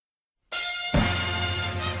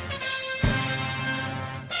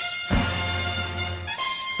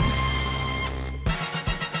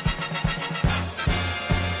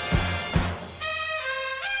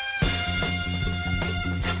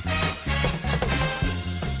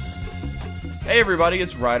Hey everybody,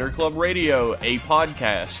 it's Rider Club Radio, a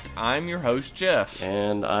podcast. I'm your host, Jeff.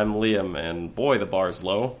 And I'm Liam, and boy, the bar's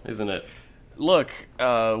low, isn't it? Look,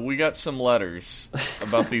 we got some letters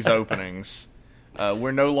about these openings.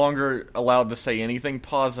 We're no longer allowed to say anything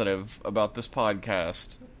positive about this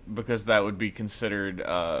podcast, because that would be considered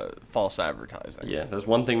false advertising. Yeah, there's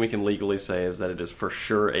one thing we can legally say is that it is for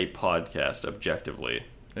sure a podcast, objectively.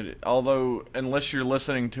 Although, unless you're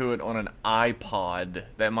listening to it on an iPod,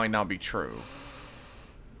 that might not be true.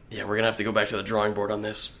 Yeah, we're gonna have to go back to the drawing board on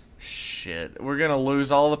this. Shit, we're gonna lose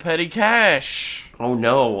all the petty cash. Oh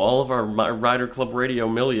no, all of our Rider Club Radio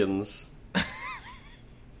millions.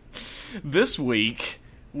 This week,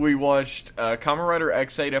 we watched Kamen Rider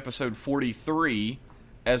X8 episode 43,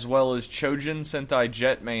 as well as Chojin Sentai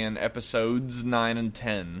Jetman episodes 9 and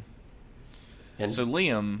 10. And so,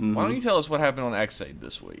 Liam, why don't you tell us what happened on X8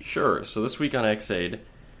 this week? Sure. So this week on X8,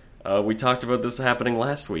 we talked about this happening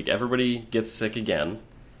last week. Everybody gets sick again,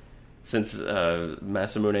 since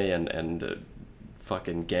Masamune and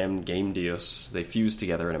fucking Game Deus, they fuse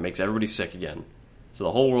together, and it makes everybody sick again. So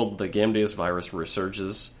the whole world, the Game Deus virus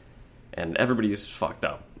resurges, and everybody's fucked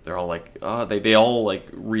up. They're all like, they all like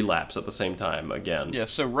relapse at the same time again. Yeah,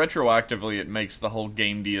 so retroactively it makes the whole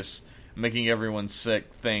Game Deus making everyone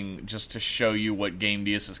sick thing just to show you what Game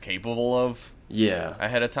Deus is capable of. Yeah.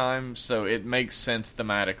 Ahead of time, so it makes sense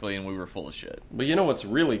thematically, and we were full of shit. But you know what's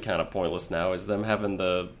really kind of pointless now is them having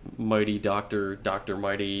the Mighty Dr.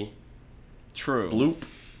 Mighty True. bloop.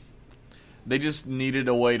 They just needed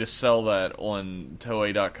a way to sell that on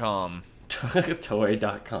Toei.com.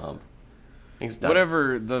 Toei.com.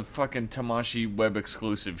 Whatever the fucking Tamashii web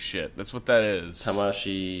exclusive shit. That's what that is.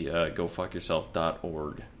 Tamashii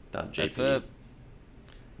gofuckyourself.org. That's it.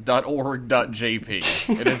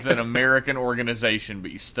 .org.jp. It is an American organization,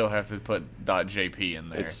 but you still have to put .jp in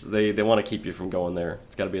there. They want to keep you from going there.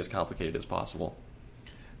 It's got to be as complicated as possible.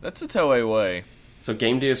 That's the Toei way. So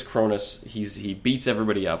Game Deus Cronus, he beats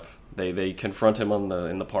everybody up. They confront him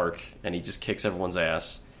in the park, and he just kicks everyone's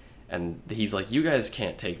ass. And he's like, "You guys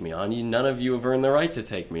can't take me on. None of you have earned the right to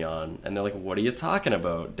take me on." And they're like, "What are you talking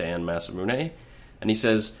about, Dan Masamune?" And he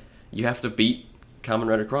says, "You have to beat Kamen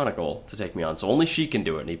Rider Chronicle to take me on, so only she can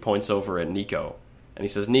do it." And he points over at Nico, and he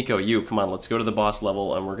says, "Nico, come on, let's go to the boss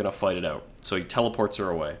level, and we're gonna fight it out." So he teleports her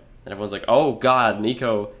away, and everyone's like, "Oh God,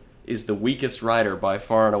 Nico is the weakest rider by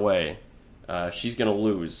far and away. She's gonna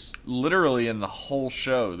lose." Literally in the whole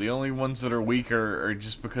show, the only ones that are weaker are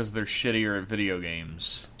just because they're shittier at video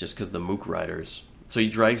games. Just because the Mook riders. So he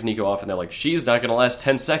drags Nico off, and they're like, "She's not gonna last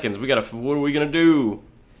 10 seconds. What are we gonna do?"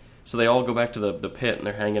 So they all go back to the pit, and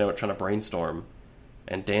they're hanging out trying to brainstorm.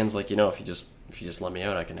 And Dan's like, if you just let me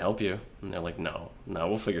out, I can help you. And they're like, no,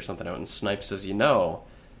 we'll figure something out. And Snipe says,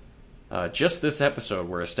 just this episode,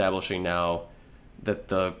 we're establishing now that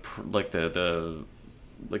the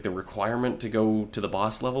requirement to go to the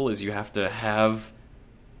boss level is you have to have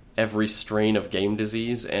every strain of game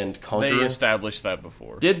disease and conquer. They established that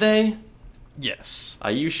before. Did they? Yes.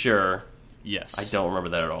 Are you sure? Yes. I don't remember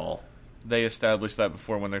that at all. They established that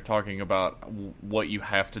before when they're talking about what you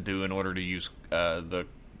have to do in order to use the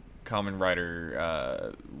Kamen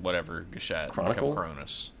Rider, Geshat. Chronicle?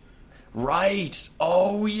 Cronus. Right!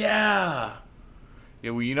 Oh, yeah!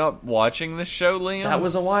 Yeah, were you not watching this show, Liam? That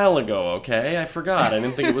was a while ago, okay? I forgot. I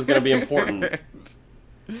didn't think it was going to be important.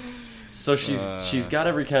 So she's got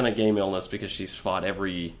every kind of game illness because she's fought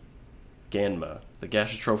every Ganma. The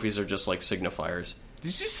Gacha trophies are just like signifiers.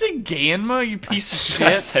 Did you say Ganma, you piece of shit?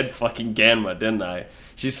 I said fucking Ganma, didn't I?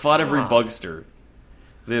 She's fought every bugster.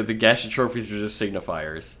 The Gacha trophies are just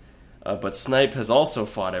signifiers. But Snipe has also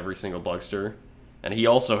fought every single bugster, and he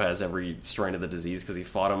also has every strain of the disease because he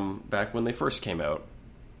fought them back when they first came out.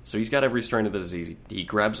 So he's got every strain of the disease. He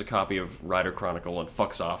grabs a copy of Rider Chronicle and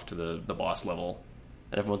fucks off to the boss level.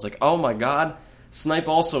 And everyone's like, "Oh my god, Snipe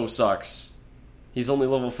also sucks. He's only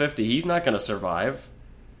level 50. He's not going to survive.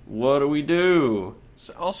 What do we do?"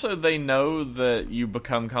 So also, they know that you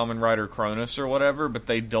become Kamen Rider Cronus or whatever, but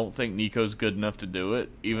they don't think Nico's good enough to do it,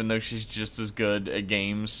 even though she's just as good at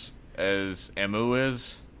games as Emu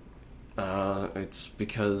is. It's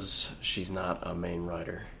because she's not a main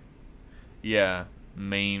rider. Yeah,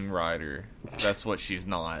 main rider. That's what she's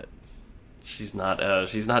not. She's not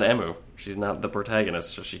Emu. She's not the protagonist,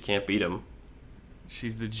 so she can't beat him.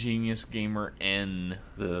 She's the Genius Gamer N.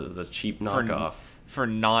 The cheap knockoff. For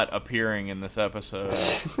not appearing in this episode.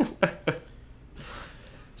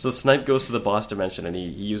 So Snipe goes to the boss dimension, and he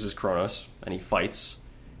uses Cronus, and he fights,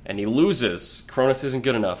 and he loses. Cronus isn't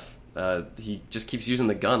good enough. He just keeps using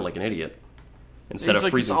the gun like an idiot instead of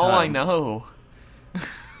freezing time. That's all I know.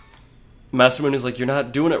 Masamune is like, "You're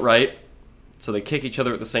not doing it right." So they kick each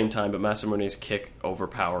other at the same time, but Masamune's kick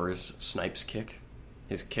overpowers Snipe's kick.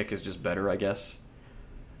 His kick is just better, I guess.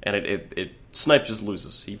 And Snipe just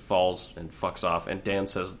loses. He falls and fucks off. And Dan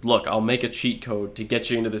says, look, I'll make a cheat code to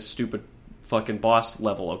get you into this stupid fucking boss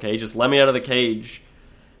level, okay? Just let me out of the cage.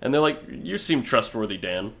 And they're like, you seem trustworthy,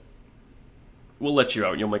 Dan. We'll let you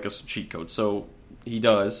out and you'll make us a cheat code. So he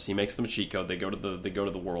does. He makes them a cheat code. They go to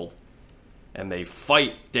the world. And they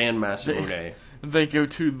fight Dan Masamune. They go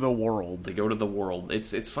to the world. They go to the world.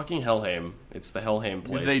 It's fucking Helheim. It's the Helheim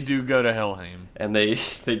place. They do go to Helheim. And they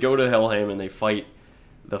go to Helheim and they fight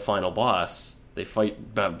the final boss. They fight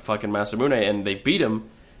fucking Masamune and they beat him.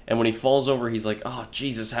 And when he falls over, he's like, oh,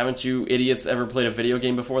 Jesus, haven't you idiots ever played a video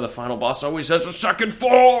game before? The final boss always has a second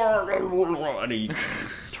floor! And he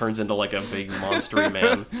turns into like a big monstery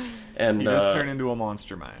man. And he does turn into a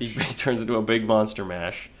monster mash. He turns into a big monster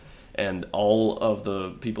mash. And all of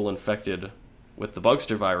the people infected with the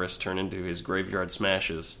Bugster virus turn into his graveyard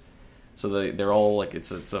smashes. So they're all like,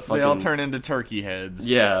 it's a fucking... They all turn into turkey heads.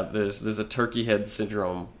 Yeah, there's a turkey head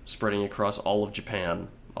syndrome spreading across all of Japan,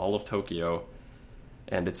 all of Tokyo.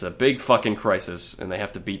 And it's a big fucking crisis, and they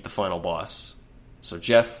have to beat the final boss. So,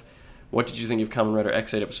 Jeff, what did you think of Kamen Rider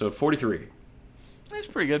X8 episode 43? It's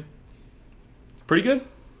pretty good. Pretty good?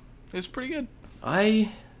 It's pretty good. I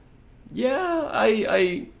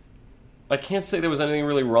can't say there was anything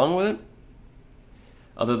really wrong with it,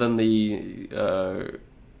 other than the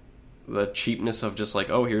cheapness of just like,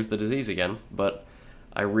 oh, here's the disease again. But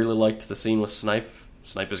I really liked the scene with Snipe.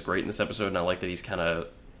 Snipe is great in this episode, and I like that he's kind of...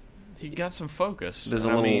 He got some focus. There's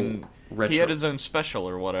a little retro. He had his own special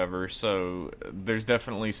or whatever, so there's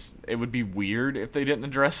definitely... It would be weird if they didn't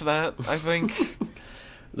address that, I think.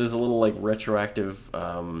 There's a little, like, retroactive...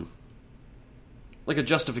 like a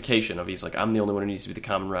justification of he's like, I'm the only one who needs to be the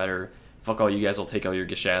Kamen Rider. Fuck all you guys, I'll take all your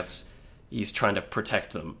Geshats. He's trying to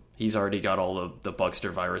protect them. He's already got all the Bugster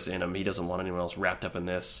virus in him. He doesn't want anyone else wrapped up in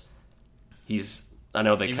this. I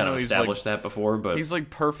know they kind of established that before, but... He's, like,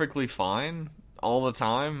 perfectly fine all the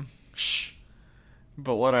time. Shh.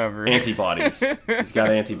 But whatever. Antibodies. He's got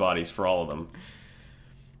antibodies for all of them.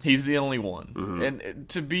 He's the only one. Mm-hmm. And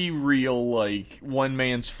to be real, like, one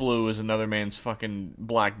man's flu is another man's fucking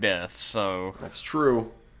Black Death, so... That's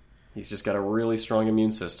true. He's just got a really strong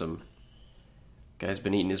immune system. Guy's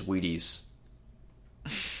been eating his Wheaties.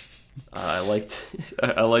 I liked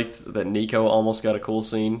that Nico almost got a cool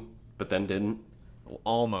scene, but then didn't.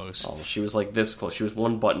 Almost. Oh, she was like this close. She was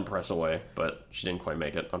one button press away, but she didn't quite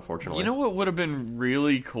make it, unfortunately. You know what would have been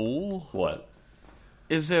really cool? What?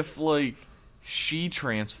 Is if, like, she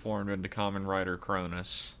transformed into Kamen Rider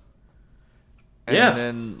Cronus. And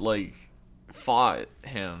then, like, fought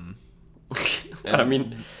him. I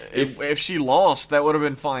mean, if she lost, that would have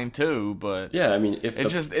been fine too. But yeah, I mean,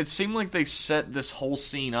 it seemed like they set this whole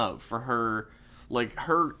scene up for her. Like,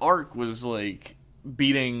 her arc was like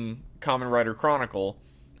beating Kamen Rider Chronicle,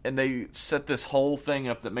 and they set this whole thing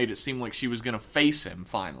up that made it seem like she was going to face him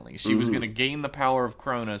finally. She was going to gain the power of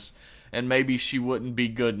Cronus, and maybe she wouldn't be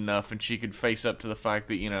good enough, and she could face up to the fact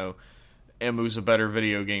that, you know, Emu's a better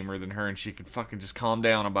video gamer than her, and she could fucking just calm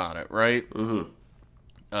down about it, right? Mm-hmm.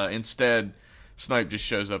 Instead, Snipe just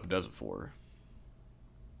shows up and does it for her.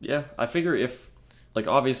 Yeah, I figure if, like,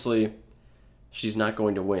 obviously, she's not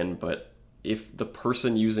going to win, but if the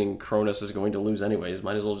person using Cronus is going to lose anyways,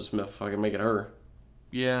 might as well just fucking make it her.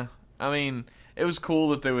 Yeah, I mean, it was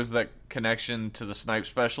cool that there was that connection to the Snipe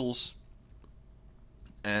specials,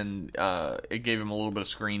 and it gave him a little bit of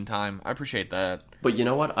screen time. I appreciate that. But you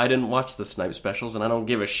know what? I didn't watch the Snipe specials, and I don't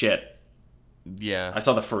give a shit. Yeah, I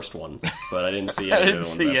saw the first one, but I didn't see any. I didn't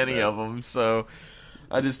see any of them, so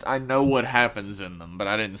I know what happens in them, but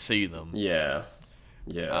I didn't see them. Yeah.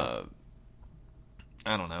 I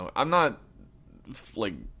don't know. I'm not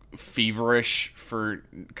like feverish for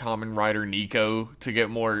Kamen Rider Nico to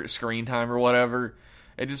get more screen time or whatever.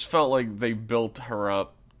 It just felt like they built her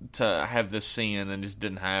up to have this scene and then just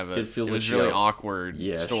didn't have it. It feels like was really awkward,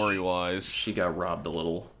 story wise. She got robbed a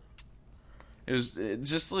little. It was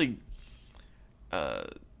just like.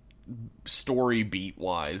 Story beat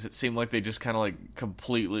wise, it seemed like they just kind of like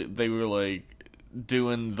completely, they were like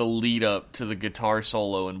doing the lead up to the guitar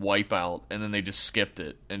solo and Wipeout, and then they just skipped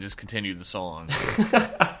it and just continued the song.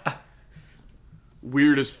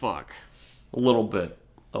 Weird as fuck. A little bit.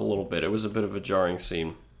 It was a bit of a jarring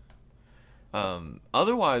scene.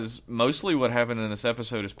 Otherwise, mostly what happened in this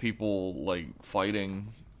episode is people like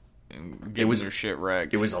fighting and getting their shit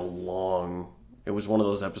wrecked. It was one of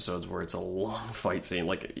those episodes where it's a long fight scene,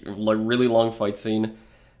 like really long fight scene,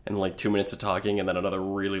 and like 2 minutes of talking, and then another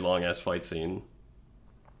really long ass fight scene.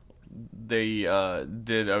 They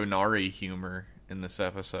did Onari humor in this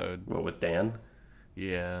episode. What, with Dan?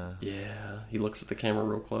 Yeah. Yeah, he looks at the camera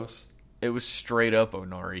real close. It was straight up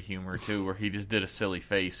Onari humor, too, where he just did a silly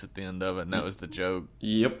face at the end of it, and that was the joke.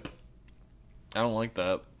 Yep. I don't like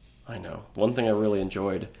that. I know. One thing I really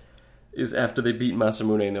enjoyed is after they beat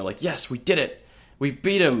Masamune, and they're like, yes, we did it! We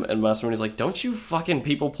beat him! And Masamune's like, don't you fucking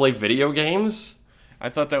people play video games? I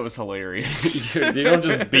thought that was hilarious. You don't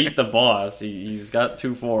just beat the boss. He's got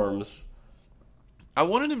 2 forms. I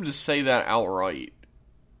wanted him to say that outright.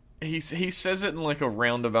 He says it in like a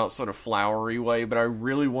roundabout sort of flowery way, but I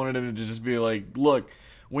really wanted him to just be like, look,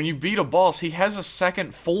 when you beat a boss, he has a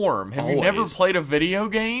second form. Have you never played a video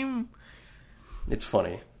game? It's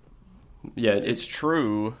funny. Yeah, it's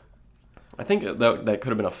true. I think that could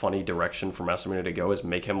have been a funny direction for Masamune to go, is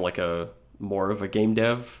make him like more of a game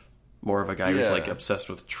dev, more of a guy who's like obsessed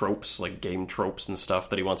with tropes, like game tropes and stuff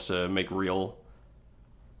that he wants to make real.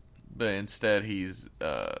 But instead, he's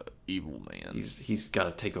evil man. He's got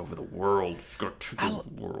to take over the world. He's got to take over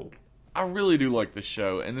the world. I really do like this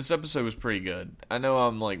show, and this episode was pretty good. I know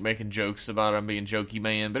I'm like making jokes about him being jokey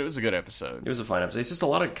man, but it was a good episode. It was a fine episode. It's just a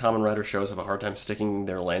lot of Kamen Rider shows have a hard time sticking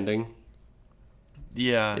their landing.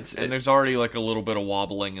 Yeah, there's already like a little bit of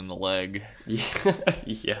wobbling in the leg.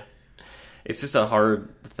 Yeah. It's just a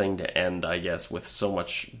hard thing to end, I guess, with so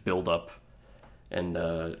much build-up. And,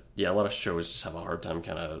 a lot of shows just have a hard time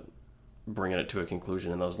kind of bringing it to a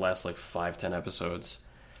conclusion in those last, 5-10 episodes.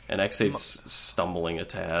 And X8's stumbling a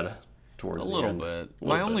tad towards the end. A little bit.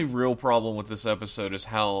 My only real problem with this episode is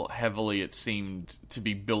how heavily it seemed to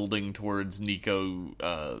be building towards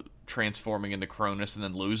Nico transforming into Cronus and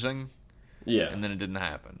then losing. Yeah. And then it didn't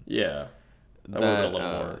happen. Yeah. I wanted a little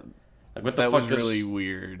more. Like, what the that fuck was really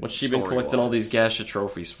weird. What's she been collecting all these Gasha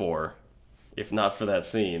trophies for? If not for that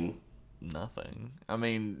scene. Nothing. I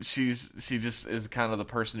mean, she just is kind of the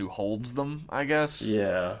person who holds them, I guess.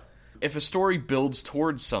 Yeah. If a story builds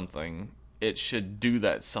towards something, it should do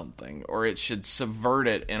that something, or it should subvert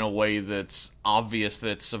it in a way that's obvious that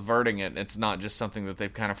it's subverting it, and it's not just something that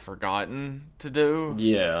they've kind of forgotten to do.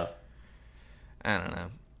 Yeah. I don't know.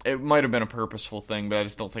 It might have been a purposeful thing, but I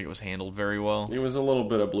just don't think it was handled very well. It was a little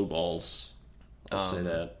bit of blue balls. I'll say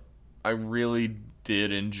that. I really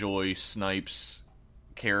did enjoy Snipes'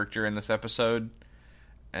 character in this episode,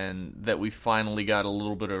 and that we finally got a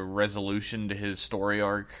little bit of resolution to his story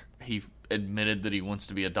arc. He admitted that he wants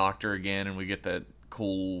to be a doctor again, and we get that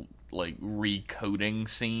cool recoding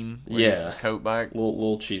scene where he gets his coat back.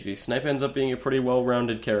 Little cheesy. Snipe ends up being a pretty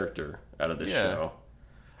well-rounded character out of this show.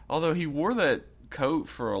 Although he wore that coat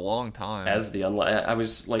for a long time. As the I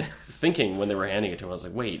was thinking when they were handing it to him, I was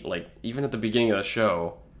like, wait, even at the beginning of the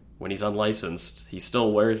show, when he's unlicensed, he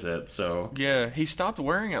still wears it, so... Yeah, he stopped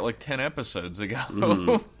wearing it 10 episodes ago.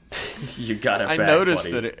 Mm. You got it back, I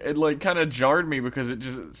noticed buddy. that it kind of jarred me because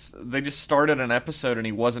they just started an episode and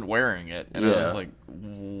he wasn't wearing it. And I was like,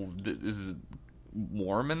 is it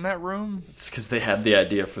warm in that room? It's because they had the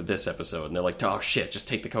idea for this episode, and they're like, oh shit, just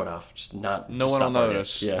take the coat off. No one will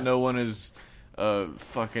notice. Yeah. No one is... a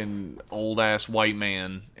fucking old-ass white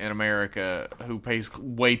man in America who pays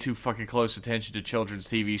way too fucking close attention to children's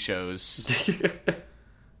TV shows.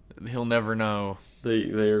 He'll never know. They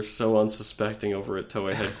are so unsuspecting over at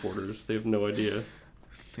Toei headquarters. They have no idea.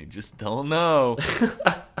 They just don't know.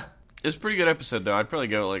 It was a pretty good episode, though. I'd probably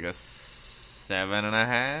go a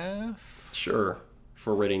 7.5. Sure.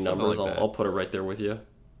 For rating numbers, I'll put it right there with you.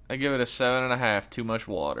 I give it a 7.5. Too much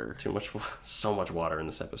water. So much water in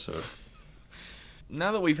this episode.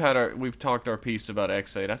 Now that we've talked our piece about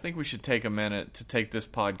X8, I think we should take a minute to take this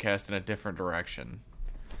podcast in a different direction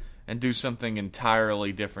and do something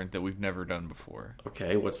entirely different that we've never done before.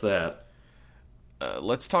 Okay, what's that?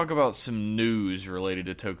 Let's talk about some news related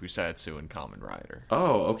to Tokusatsu and Kamen Rider.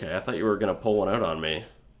 Oh, okay. I thought you were going to pull one out on me.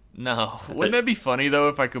 No. Wouldn't that be funny, though,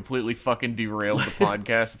 if I completely fucking derailed the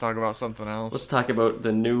podcast to talk about something else? Let's talk about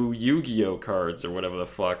the new Yu-Gi-Oh cards or whatever the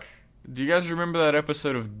fuck. Do you guys remember that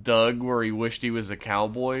episode of Doug where he wished he was a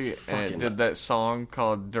cowboy and it did that song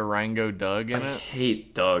called Durango Doug in it? I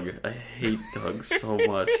hate Doug so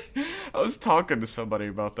much. I was talking to somebody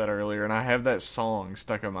about that earlier and I have that song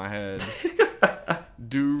stuck in my head.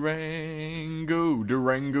 Durango,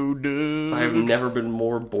 Durango Doug. I have never been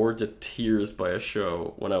more bored to tears by a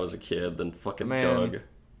show when I was a kid than fucking Doug.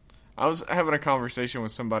 I was having a conversation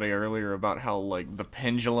with somebody earlier about how, the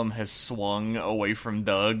pendulum has swung away from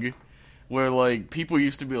Doug. Where, people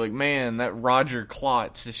used to be like, man, that Roger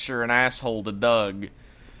Klotz is sure an asshole to Doug.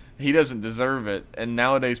 He doesn't deserve it. And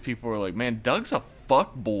nowadays people are like, man, Doug's a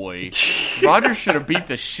fuckboy. Roger should have beat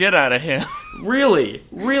the shit out of him. Really?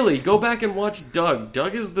 Go back and watch Doug.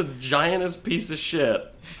 Doug is the giantest piece of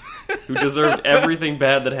shit who deserved everything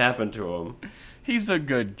bad that happened to him. He's a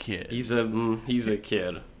good kid. He's a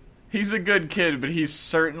kid. He's a good kid, but he's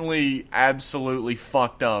certainly absolutely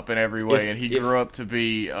fucked up in every way, and he grew up to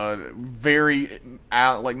be a very,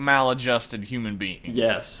 maladjusted human being.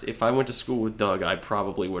 Yes, if I went to school with Doug, I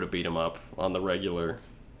probably would have beat him up on the regular.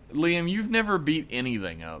 Liam, you've never beat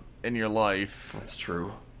anything up in your life. That's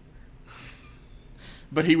true.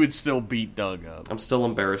 But he would still beat Doug up. I'm still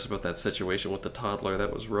embarrassed about that situation with the toddler.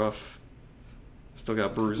 That was rough. Still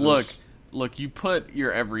got bruises. Look, you put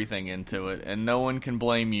your everything into it, and no one can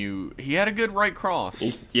blame you. He had a good right cross.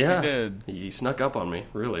 He did. He snuck up on me,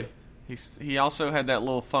 really. He also had that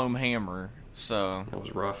little foam hammer, so... That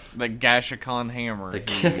was rough. The Gashicon hammer.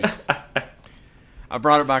 I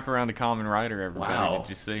brought it back around to Kamen Rider, everybody. Wow. Did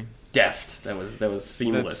you see? Deft. That was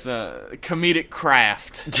seamless. That's comedic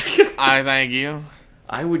craft. I thank you.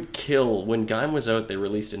 I would kill... When Gaim was out, they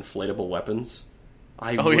released inflatable weapons.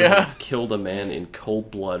 I would have killed a man in cold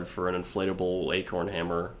blood for an inflatable acorn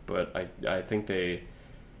hammer, but I think they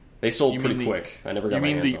sold pretty quick. I never got my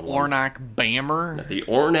hands on one. You mean the Ornak Bammer? The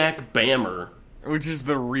Ornak Bammer. Which is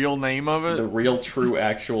the real name of it? The real, true,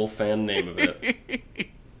 actual fan name of it.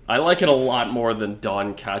 I like it a lot more than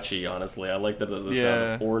Don Kachi, honestly. I like the sound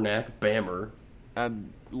of Ornak Bammer. I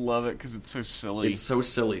love it because it's so silly. It's so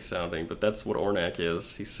silly sounding, but that's what Ornak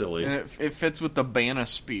is. He's silly. And it fits with the Bana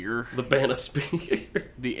Spear. The Bana Spear.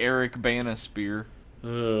 The Eric Bana Spear.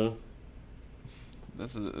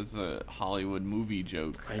 That's a Hollywood movie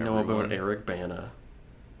joke. I know about Eric Bana.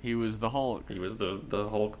 He was the Hulk. He was the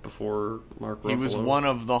Hulk before Mark Ruffalo. He was one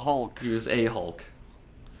of the Hulk. He was a Hulk.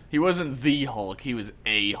 He wasn't the Hulk. He was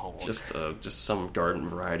a Hulk. Just some garden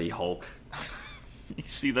variety Hulk. You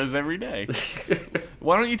see those every day.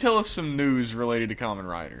 Why don't you tell us some news related to Kamen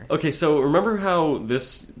Rider? Okay, so remember how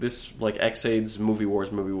this like Ex-Aid's Movie Wars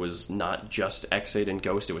movie was not just Ex-Aid and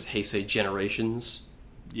Ghost, it was Heisei Generations?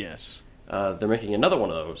 Yes. They're making another one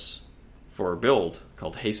of those for Build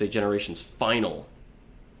called Heisei Generations Final.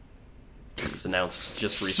 It was announced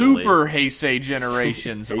just recently. Super Heisei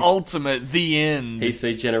Generations. Ultimate, the end.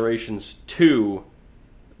 Heisei Generations 2,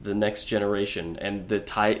 the next generation. And the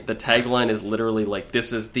tagline is literally like,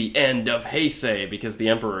 this is the end of Heisei, because the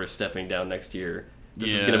Emperor is stepping down next year.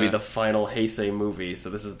 This is going to be the final Heisei movie, so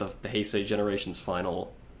this is the Heisei Generations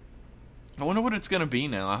final. I wonder what it's going to be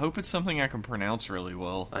now. I hope it's something I can pronounce really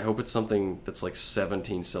well. I hope it's something that's like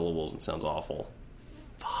 17 syllables and sounds awful.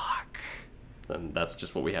 Fuck. And that's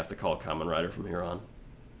just what we have to call Kamen Rider from here on.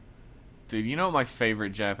 Dude, you know what my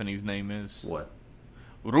favorite Japanese name is? What?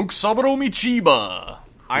 Ruksaburo Michiba!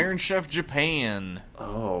 Iron Chef Japan.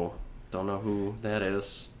 Oh, don't know who that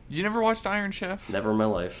is. You never watched Iron Chef? Never in my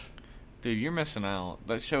life. Dude, you're missing out.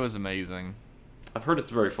 That show is amazing. I've heard it's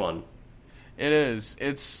very fun. It is.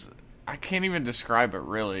 I can't even describe it,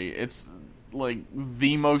 really. It's like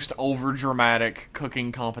the most overdramatic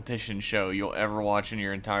cooking competition show you'll ever watch in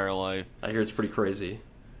your entire life. I hear it's pretty crazy.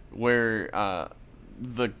 Where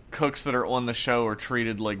the cooks that are on the show are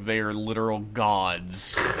treated like they are literal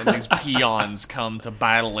gods, and these peons come to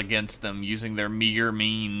battle against them using their meager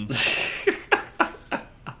means.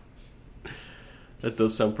 That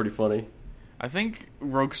does sound pretty funny. I think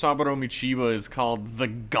Rokusaburo Michiba is called the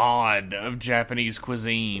god of Japanese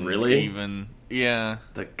cuisine. Really? Even. Yeah.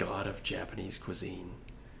 The god of Japanese cuisine.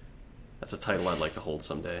 That's a title I'd like to hold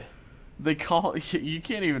someday. They call... You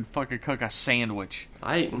can't even fucking cook a sandwich.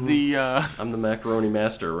 I'm the macaroni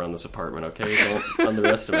master around this apartment, okay? Don't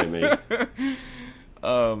underestimate me.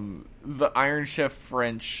 The Iron Chef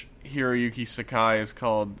French, Hiroyuki Sakai, is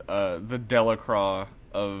called the Delacroix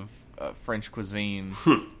of French cuisine.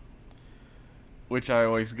 Which I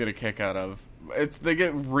always get a kick out of. They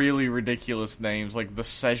get really ridiculous names, like the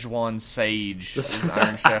Szechuan Sage is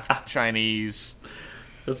Iron Chef Chinese.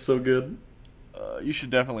 That's so good. You should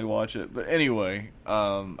definitely watch it. But anyway,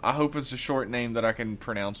 I hope it's a short name that I can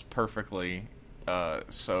pronounce perfectly,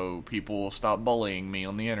 so people will stop bullying me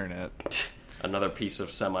on the internet. Another piece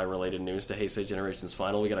of semi-related news to Heisei Generations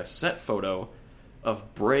Final. We got a set photo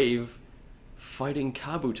of Brave fighting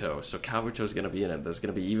Kabuto. So Kabuto's going to be in it. There's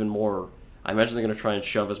going to be even more... I imagine they're going to try and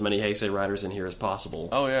shove as many Heisei riders in here as possible.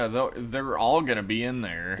 Oh yeah, they're all going to be in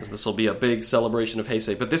there. This will be a big celebration of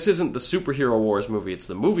Heisei. But this isn't the Superhero Wars movie, it's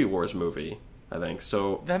the Movie Wars movie, I think.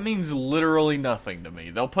 So that means literally nothing to me.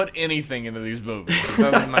 They'll put anything into these movies. It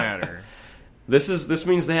doesn't matter. This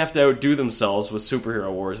means they have to outdo themselves with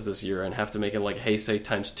Superhero Wars this year and have to make it like Heisei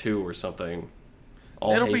times 2 or something.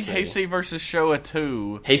 It'll be Heisei versus Showa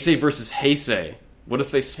 2. Heisei versus Heisei. What if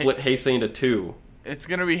they split Heisei into 2? It's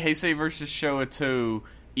going to be Heisei versus Showa 2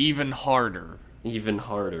 even harder. Even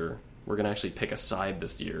harder. We're going to actually pick a side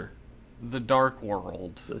this year. The Dark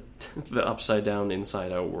World. The upside down,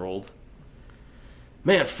 inside out world.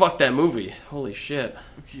 Man, fuck that movie. Holy shit.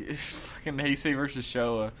 Fucking Heisei versus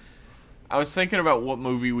Showa. I was thinking about what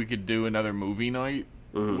movie we could do another movie night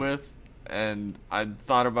with, and I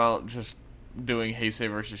thought about just doing Heisei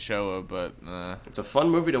versus Showa, but it's a fun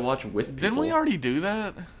movie to watch with people. Didn't we already do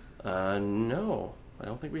that? No. I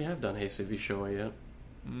don't think we have done Heisei v Showa yet.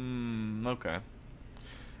 Okay.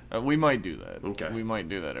 We might do that. Okay. We might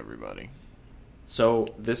do that, everybody. So,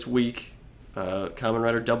 this week, Kamen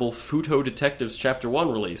Rider Double Futo Detectives Chapter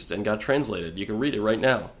 1 released and got translated. You can read it right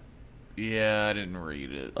now. Yeah, I didn't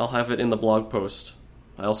read it. I'll have it in the blog post.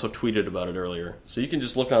 I also tweeted about it earlier. So you can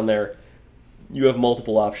just look on there. You have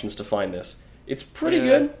multiple options to find this. It's pretty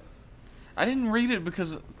good. I didn't read it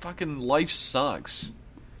because fucking life sucks.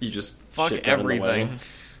 You just fuck shit got everything. in the way.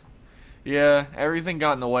 Yeah, everything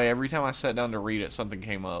got in the way. Every time I sat down to read it, something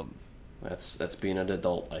came up. That's being an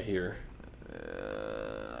adult, I hear.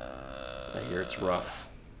 I hear it's rough.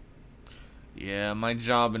 Yeah, my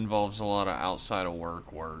job involves a lot of outside of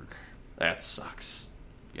work. That sucks.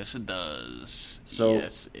 Yes, it does. So,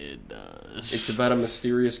 yes, it does. It's about a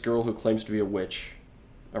mysterious girl who claims to be a witch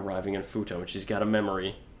arriving in Futo, and she's got a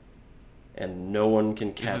memory, and no one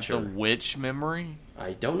can catch her. Is it the witch memory?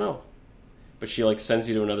 I don't know. But she, sends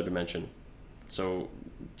you to another dimension. So,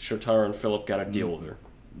 Shotaro and Philip gotta deal with her.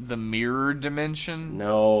 The mirror dimension?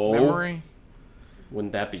 No. Memory?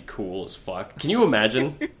 Wouldn't that be cool as fuck? Can you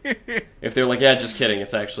imagine? If they're like, yeah, just kidding,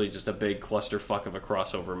 it's actually just a big clusterfuck of a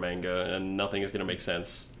crossover manga, and nothing is gonna make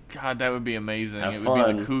sense. God, that would be amazing. Have it fun.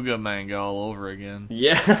 would be the Kuga manga all over again.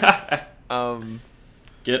 Yeah.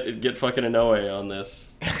 Get fucking Inoue on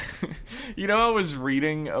this. I was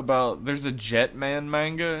reading about, there's a Jetman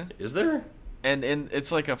manga. Is there? And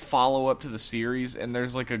it's like a follow-up to the series, and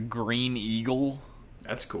there's like a green eagle.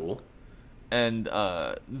 That's cool. And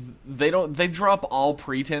they drop all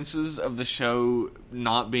pretenses of the show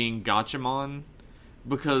not being Gatchaman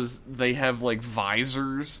because they have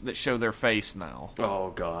visors that show their face now. Oh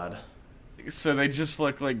god. So they just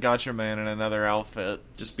look like Gatchaman in another outfit.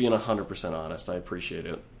 Just being 100% honest, I appreciate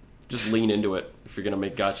it. Just lean into it. If you're gonna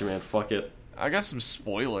make Gatchaman, fuck it. I got some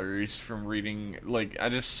spoilers from reading. I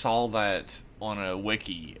just saw that on a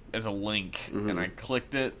wiki as a link, and I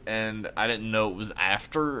clicked it, and I didn't know it was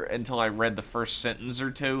after until I read the first sentence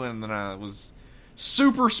or two, and then I was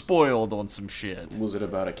super spoiled on some shit. Was it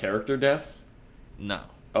about a character death? No.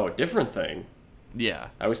 Oh, a different thing. Yeah.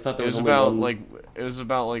 I always thought there was about one... it was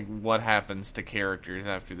about what happens to characters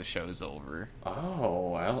after the show's over.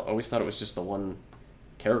 Oh, I always thought it was just the one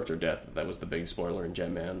character death that was the big spoiler in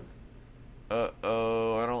Jetman. I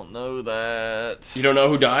don't know that. You don't know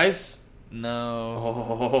who dies? No.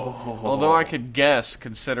 Oh. Although I could guess,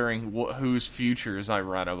 considering whose futures I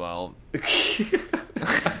read about.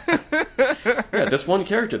 Yeah, this one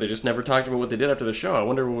character, they just never talked about what they did after the show. I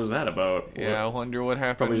wonder what was that about. Yeah, I wonder what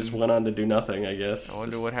happened. Probably just went on to do nothing, I guess. I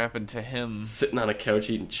wonder what happened to him. Sitting on a couch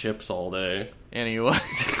eating chips all day. Anyway.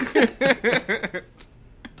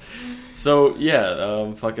 So,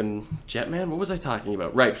 yeah, fucking Jetman, what was I talking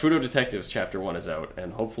about? Right, Futo Detectives Chapter 1 is out,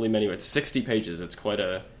 and hopefully it's 60 pages. It's quite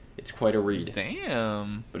a read.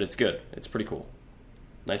 Damn. But it's good. It's pretty cool.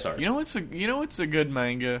 Nice art. You know what's a good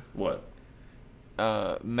manga? What?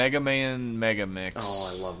 Mega Man Megamix.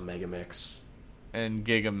 Oh, I love Megamix. And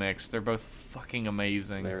Gigamix. They're both fucking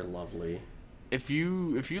amazing. They're lovely. If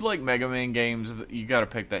you like Mega Man games, you gotta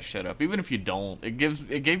pick that shit up. Even if you don't, it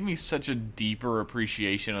gave me such a deeper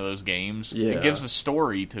appreciation of those games. Yeah. It gives a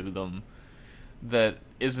story to them that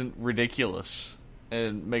isn't ridiculous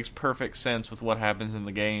and makes perfect sense with what happens in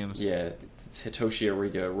the games. Yeah, it's Hitoshi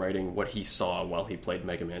Ariga writing what he saw while he played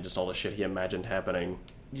Mega Man, just all the shit he imagined happening.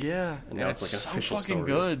 Yeah, and now it's like an so official fucking story.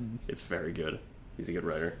 good. It's very good. He's a good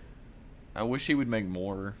writer. I wish he would make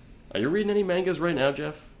more. Are you reading any mangas right now,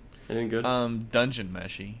 Jeff? Anything good? Dungeon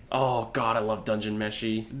Meshi. Oh god, I love Dungeon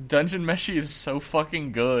Meshi. Dungeon Meshi is so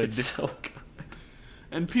fucking good. It's so good.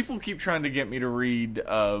 And people keep trying to get me to read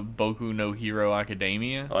Boku no Hero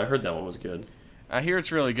Academia. Oh, I heard that one was good. I hear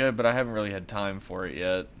it's really good, but I haven't really had time for it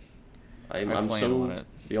yet. I'm so on it.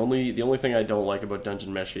 The only thing I don't like about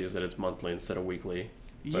Dungeon Meshi is that it's monthly instead of weekly.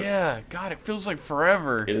 But yeah, God, it feels like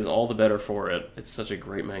forever. It is all the better for it. It's such a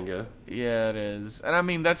great manga. Yeah, it is. And I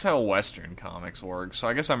mean, that's how Western comics work, so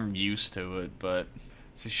I guess I'm used to it, but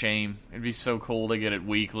it's a shame. It'd be so cool to get it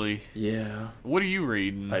weekly. Yeah. What are you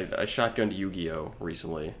reading? I shotgunned Yu-Gi-Oh!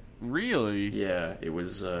 Recently. Really? Yeah, it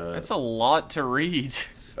was... That's a lot to read.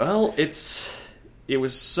 Well, it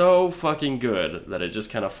was so fucking good that it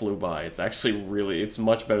just kind of flew by. It's actually it's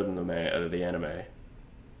much better than the anime.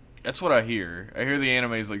 That's what I hear. I hear the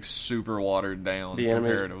anime is super watered down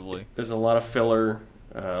comparatively. There's a lot of filler.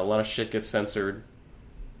 A lot of shit gets censored.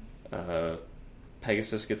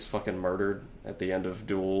 Pegasus gets fucking murdered at the end of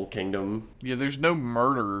Duel Kingdom. Yeah, there's no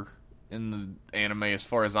murder in the anime as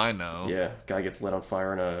far as I know. Yeah, guy gets lit on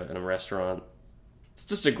fire in a restaurant. It's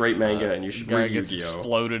just a great manga, and you should read Yu-Gi-Oh! Gets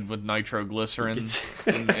exploded with nitroglycerin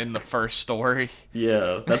in the first story.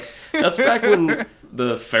 Yeah, that's back when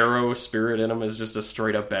the Pharaoh spirit in him is just a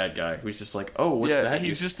straight up bad guy who's just like, oh, what's that?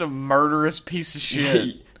 He's just a murderous piece of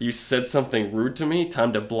shit. You said something rude to me,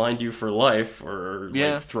 time to blind you for life, or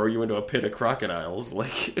like, throw you into a pit of crocodiles.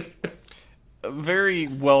 Like, very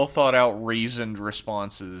well thought out, reasoned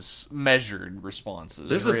responses, measured responses.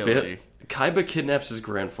 There's a bit. Kaiba kidnaps his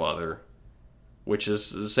grandfather, which is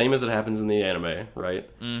the same as it happens in the anime, right?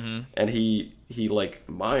 Mm-hmm. And he like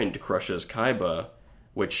mind crushes Kaiba,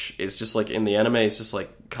 which is just like in the anime, it's just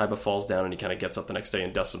like Kaiba falls down and he kind of gets up the next day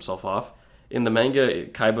and dusts himself off. In the manga,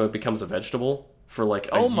 Kaiba becomes a vegetable for like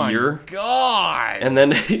a year. Oh my god! And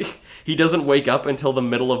then he doesn't wake up until the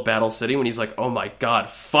middle of Battle City when he's like, oh my god,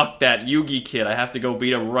 fuck that Yugi kid, I have to go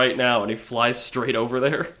beat him right now. And he flies straight over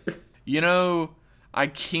there. You know, I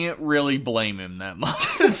can't really blame him that much.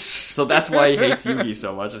 So that's why he hates Yugi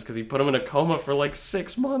so much, is because he put him in a coma for like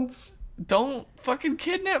 6 months. Don't fucking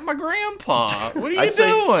kidnap my grandpa. What are you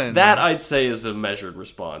doing? That, I'd say, is a measured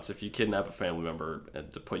response. If you kidnap a family member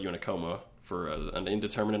and to put you in a coma for an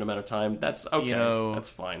indeterminate amount of time, that's okay. You know, that's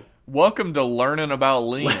fine. Welcome to Learning About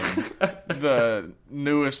Liam, the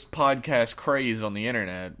newest podcast craze on the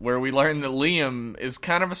internet, where we learn that Liam is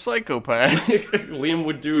kind of a psychopath. Liam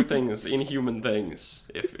would do things, inhuman things,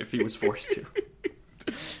 if he was forced to.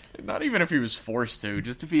 Not even if he was forced to,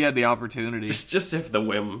 just if he had the opportunity. Just if the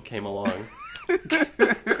whim came along.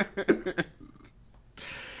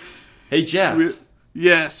 Hey, Jeff.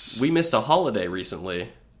 Yes. We missed a holiday recently.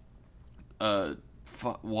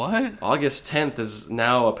 What? August 10th is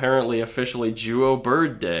now apparently officially Juo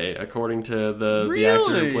Bird Day, according to the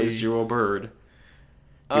actor who plays Juo Bird.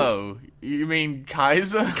 Oh, you mean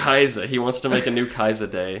Kaiza? Kaiza. He wants to make a new Kaiza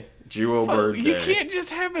Day. Juo Bird Day. You can't just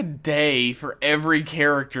have a day for every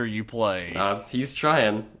character you play. He's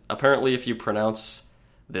trying. Apparently, if you pronounce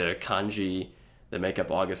the kanji that make up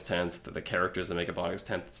August 10th, the characters that make up August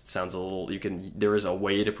 10th, it sounds a little... There is a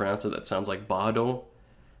way to pronounce it that sounds like Bado.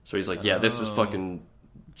 So he's like, yeah, this is fucking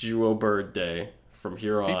Juo Bird Day from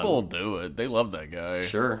here on. People will do it. They love that guy.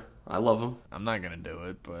 Sure. I love him. I'm not going to do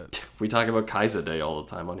it, but... We talk about Kaiza Day all the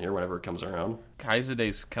time on here whenever it comes around. Kaiza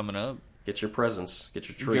Day's coming up. Get your presents. Get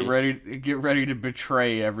your tree. Get ready to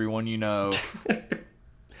betray everyone you know.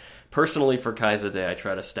 Personally, for Kaiza Day, I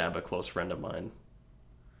try to stab a close friend of mine.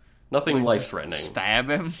 Nothing life-threatening. Stab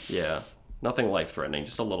him? Yeah. Nothing life-threatening.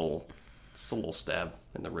 Just a little stab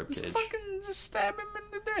in the ribcage. Just stab him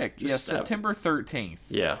in the dick. Yeah, September 13th.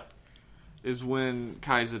 Yeah. Is when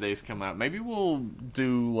Kaiza Days come out. Maybe we'll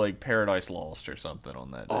do, like, Paradise Lost or something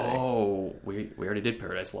on that day. Oh, we already did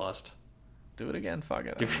Paradise Lost. Do it again. Fuck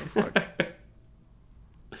it.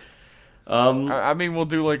 I mean, we'll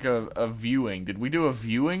do like a viewing. Did we do a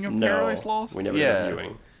viewing of Paradise Lost? We never did a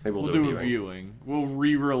viewing. Maybe we'll do a viewing. We'll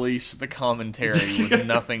re-release the commentary with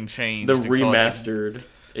nothing changed. The remastered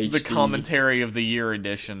HD. The commentary of the year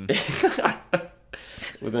edition.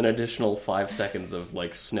 With an additional 5 seconds of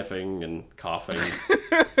like sniffing and coughing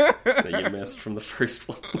that you missed from the first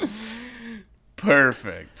one.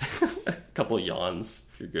 Perfect. A couple of yawns,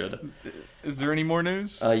 if you're good. Is there any more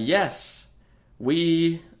news? Yes.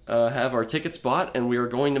 We have our tickets bought, and we are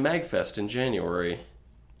going to MagFest in January.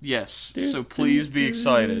 Yes, so please be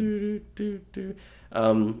excited.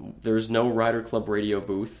 There's no Rider Club Radio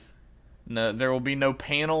booth. No, there will be no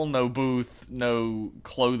panel, no booth, no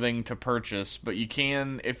clothing to purchase, but you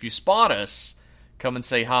can, if you spot us, come and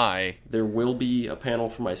say hi. There will be a panel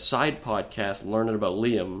for my side podcast, Learning About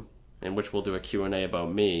Liam, in which we'll do a Q&A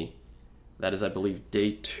about me. That is, I believe,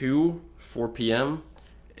 day 2, 4 p.m.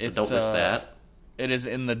 So don't miss that. It is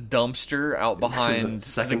in the dumpster out behind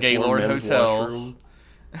the Gaylord Hotel.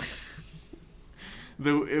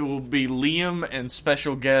 It will be Liam and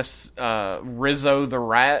special guest Rizzo the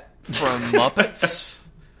Rat from Muppets.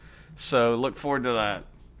 So look forward to that.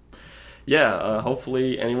 Yeah,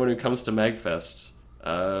 hopefully anyone who comes to MagFest,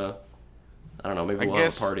 I don't know, maybe we'll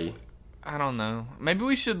have a party. I don't know. Maybe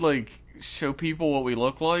we should like show people what we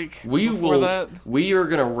look like. We are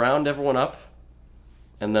gonna round everyone up,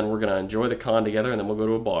 and then we're gonna enjoy the con together, and then we'll go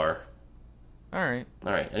to a bar. All right.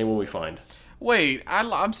 Anyone we find. Wait,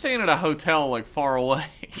 I'm staying at a hotel like far away.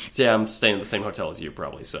 Yeah, I'm staying at the same hotel as you,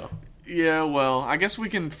 probably. So. Yeah, well, I guess we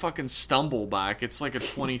can fucking stumble back. It's like a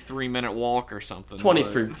 23-minute walk or something.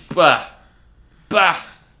 23. Bah.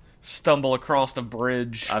 Stumble across the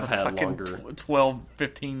bridge. I've had longer 12,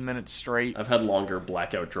 15 minutes straight. I've had longer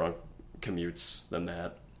blackout drunk commutes than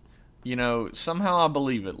that. You know, somehow I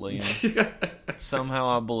believe it, Liam.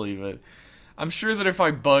 Somehow I believe it. I'm sure that if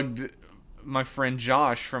I bugged my friend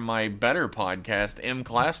Josh from my better podcast, M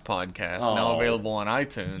Class Podcast, now available on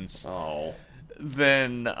iTunes,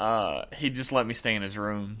 then he'd just let me stay in his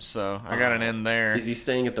room. So I got an in there. Is he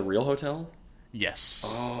staying at the real hotel? Yes.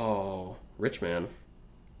 Oh, rich man.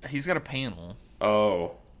 He's got a panel.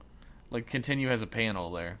 Oh. Like, Continue has a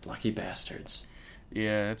panel there. Lucky bastards.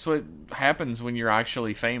 Yeah, it's what happens when you're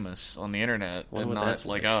actually famous on the internet and not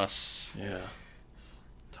like us. Yeah.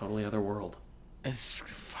 Totally other world. It's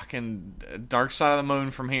fucking dark side of the moon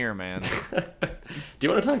from here, man. Do you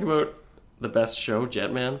want to talk about the best show,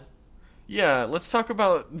 Jetman? Yeah, let's talk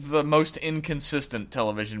about the most inconsistent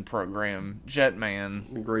television program,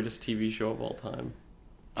 Jetman. The greatest TV show of all time.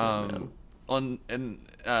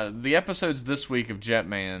 The episodes this week of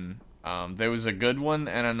Jetman, there was a good one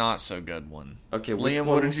and a not so good one. Okay, Liam,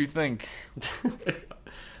 what did you think?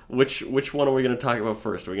 Which one are we going to talk about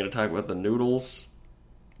first? Are we going to talk about the noodles?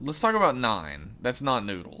 Let's talk about 9. That's not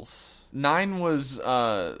noodles. 9 was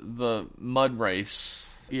the mud race.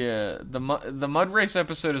 Yeah, the mud race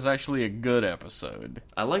episode is actually a good episode.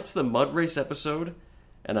 I liked the mud race episode,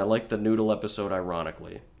 and I liked the noodle episode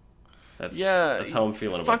ironically. That's how I'm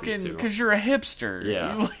feeling about these two. Because you're a hipster.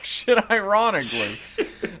 Yeah. You like shit ironically.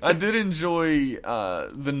 I did enjoy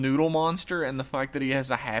the noodle monster and the fact that he has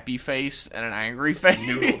a happy face and an angry face.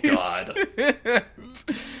 Noodle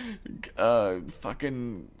god.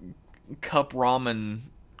 Fucking cup ramen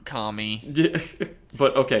commie. Yeah.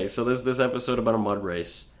 But okay, so there's this episode about a mud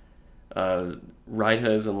race.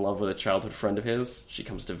 Raita is in love with a childhood friend of his. She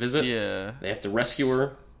comes to visit. Yeah. They have to rescue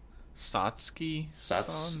her. Satsuki,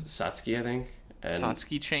 Satsuki, I think. And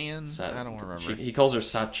Satsuki-chan? I don't remember. He calls her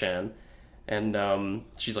Sat-chan. And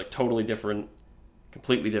she's like totally different,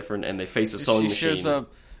 completely different, and they face a sewing machine. She shows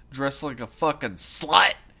up dressed like a fucking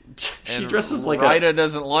slut. She dresses like Raita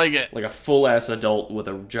doesn't like it. Like a full-ass adult with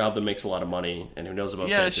a job that makes a lot of money and who knows about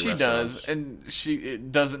fancy restaurants. Does. And she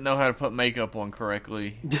doesn't know how to put makeup on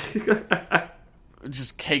correctly.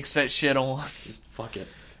 Just cakes that shit on. Just fuck it.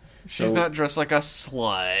 She's not dressed like a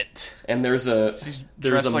slut. And she's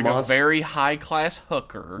dressed like a very high-class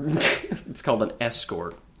hooker. It's called an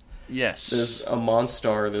escort. Yes. There's a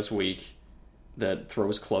monster this week that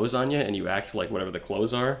throws clothes on you, and you act like whatever the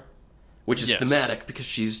clothes are, which is thematic because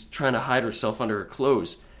she's trying to hide herself under her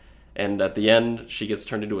clothes. And at the end, she gets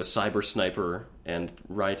turned into a cyber sniper, and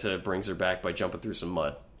Raita brings her back by jumping through some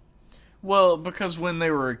mud. Well, because when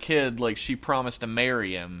they were a kid, like, she promised to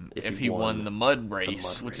marry him if he won the mud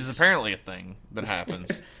race, which is apparently a thing that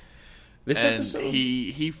happens. Episode...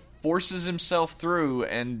 he forces himself through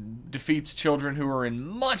and defeats children who are in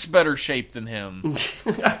much better shape than him.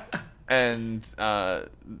 And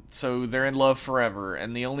so they're in love forever,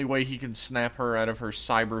 and the only way he can snap her out of her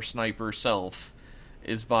cyber sniper self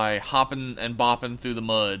is by hopping and bopping through the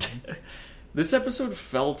mud. This episode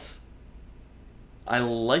felt... I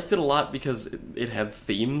liked it a lot because it had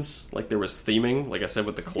themes. Like, there was theming, like I said,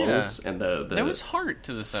 with the clothes and the... There was heart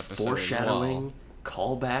to this episode. Foreshadowing,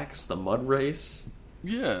 callbacks, the mud race.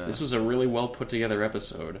 Yeah. This was a really well put together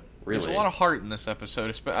episode. Really. There's a lot of heart in this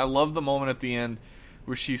episode. I love the moment at the end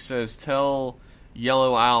where she says, "Tell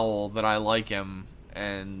Yellow Owl that I like him."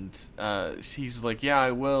 And he's like, "Yeah,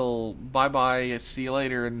 I will. Bye-bye. See you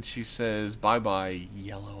later." And she says, "Bye-bye,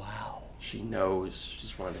 Yellow Owl." She knows. She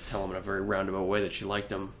just wanted to tell him in a very roundabout way that she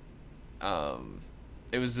liked him.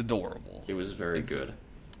 It was adorable. It was very good.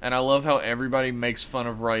 And I love how everybody makes fun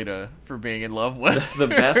of Raita for being in love with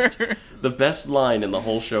the best line in the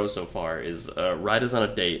whole show so far is Raita's on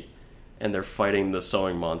a date and they're fighting the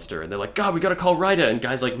sewing monster and they're like, "God, we gotta call Raita." And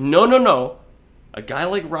Guy's like, No. A guy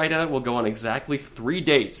like Raita will go on exactly 3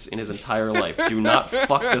 dates in his entire life. Do not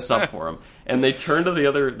fuck this up for him. And they turn to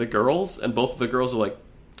the girls, and both of the girls are like,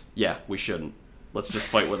 "Yeah, we shouldn't. Let's just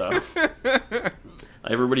fight without him."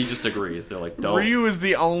 Everybody just agrees. They're like, "Don't." Ryu is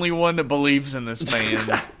the only one that believes in this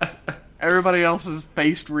man. Everybody else has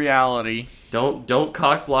faced reality. Don't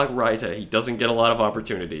cock block Raita. He doesn't get a lot of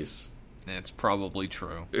opportunities. It's probably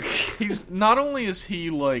true. He's not only is he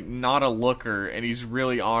like not a looker and he's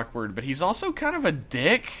really awkward, but he's also kind of a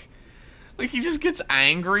dick. Like, he just gets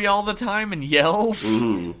angry all the time and yells.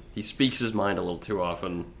 Mm-hmm. He speaks his mind a little too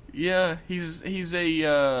often. Yeah, he's a,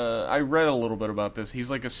 I read a little bit about this.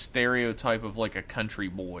 He's like a stereotype of like a country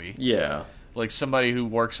boy. Yeah. Like somebody who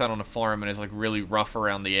works out on a farm and is like really rough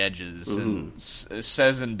around the edges and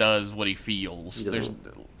says and does what he feels.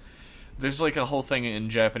 There's like a whole thing in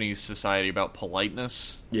Japanese society about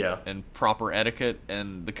politeness. Yeah. And proper etiquette,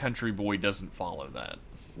 and the country boy doesn't follow that.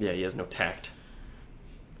 Yeah, he has no tact.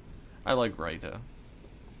 I like Raita.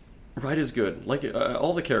 Right is good. Like,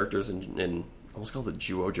 all the characters in I almost called it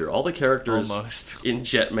Zyuohger. All the characters in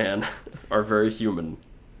Jetman are very human,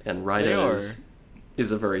 and Raida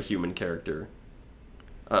is a very human character.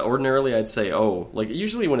 Ordinarily, I'd say,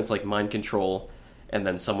 usually when it's like mind control, and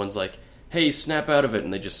then someone's like, hey, snap out of it,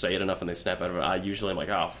 and they just say it enough and they snap out of it, usually I'm like,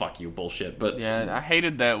 oh, fuck you, bullshit. But yeah, I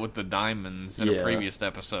hated that with the diamonds in a previous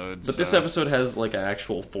episode. But this episode has like an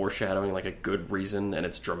actual foreshadowing, like a good reason, and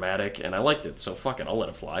it's dramatic, and I liked it, so fuck it, I'll let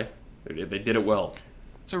it fly. They did it well.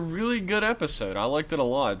 It's a really good episode. I liked it a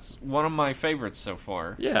lot. It's one of my favorites so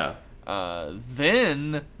far. Yeah.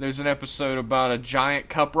 Then there's an episode about a giant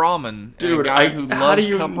cup ramen. Dude, and a guy who loves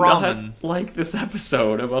cup ramen. Not like this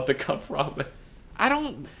episode about the cup ramen? I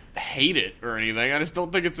don't hate it or anything. I just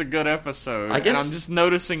don't think it's a good episode. I guess, and I'm just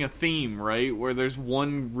noticing a theme, right? Where there's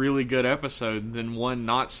one really good episode, then one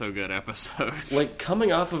not so good episode. Like,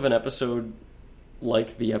 coming off of an episode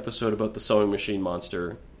like the episode about the sewing machine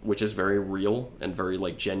monster, which is very real and very,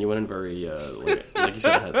 like, genuine and very, like you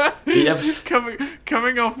said, the episode...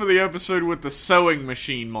 coming off of the episode with the sewing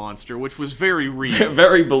machine monster, which was very real.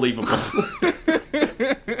 Very believable.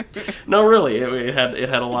 No, really, it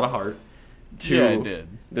had a lot of heart. Yeah, it did.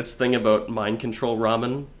 This thing about mind control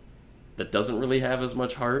ramen that doesn't really have as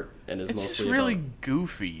much heart and is mostly just really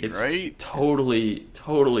goofy, right? Totally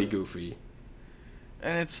goofy.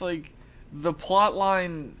 And it's like... The plot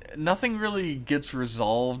line, nothing really gets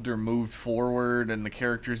resolved or moved forward, and the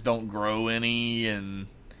characters don't grow any, and...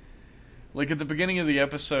 Like, at the beginning of the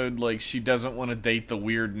episode, like, she doesn't want to date the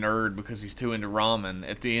weird nerd because he's too into ramen.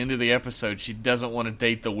 At the end of the episode, she doesn't want to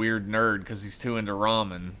date the weird nerd because he's too into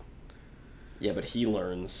ramen. Yeah, but he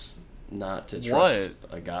learns not to trust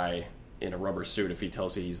a guy in a rubber suit if he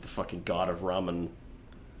tells you he's the fucking god of ramen.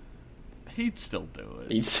 He'd still do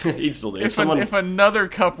it. He'd still do it. If another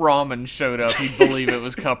Cup Ramen showed up, he'd believe it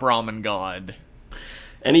was Cup Ramen God.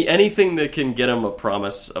 Anything that can get him a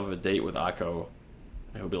promise of a date with Akko,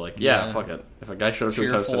 he'll be like, yeah, fuck it. If a guy showed up to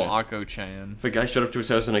his house Akko-chan. If a guy showed up to his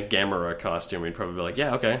house in a Gamera costume, he'd probably be like,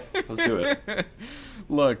 yeah, okay, let's do it.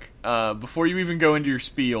 Look, before you even go into your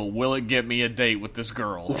spiel, will it get me a date with this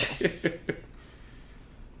girl?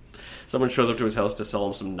 Someone shows up to his house to sell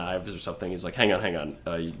him some knives or something. He's like, hang on.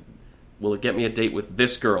 Will it get me a date with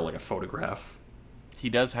this girl, like a photograph? He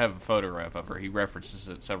does have a photograph of her. He references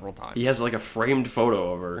it several times. He has like a framed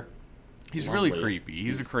photo of her. He's really creepy.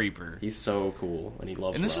 He's a creeper. He's so cool, and he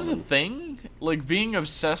loves ramen. And this is a thing? Like, being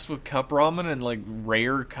obsessed with cup ramen and, like,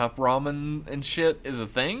 rare cup ramen and shit is a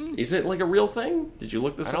thing? Is it, like, a real thing? Did you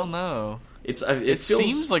look this up? I don't know. It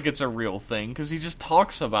seems like it's a real thing, because he just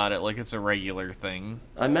talks about it like it's a regular thing.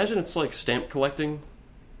 I imagine it's like stamp collecting,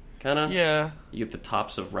 kind of. Yeah. You get the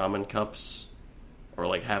tops of ramen cups, or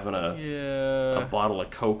like having a bottle of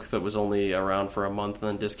Coke that was only around for a month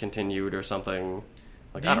and then discontinued or something.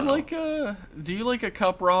 Like, I don't know. Do you like a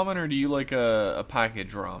cup ramen, or do you like a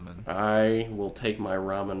package ramen? I will take my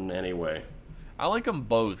ramen anyway. I like them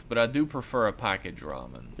both, but I do prefer a package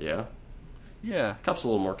ramen. Yeah? Yeah. Cup's a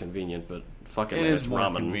little more convenient, but fucking it is more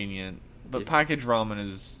ramen. Convenient. But package ramen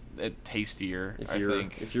is tastier, I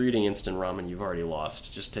think. If you're eating instant ramen, you've already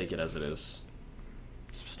lost. Just take it as it is.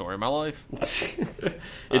 It's the story of my life.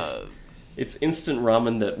 It's instant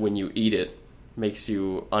ramen that when you eat it, makes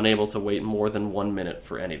you unable to wait more than 1 minute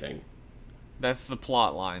for anything. That's the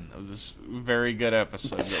plot line of this very good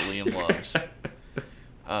episode that Liam loves.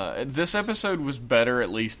 This episode was better, at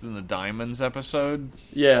least, than the Diamonds episode.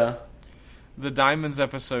 Yeah. The Diamonds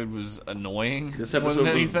episode was annoying. This episode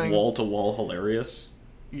was wall-to-wall hilarious.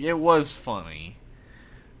 It was funny.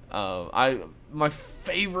 My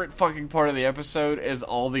favorite fucking part of the episode is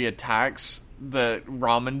all the attacks that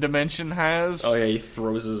Ramen Dimension has. Oh yeah, he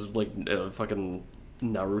throws his like fucking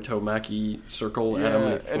Naruto Maki circle at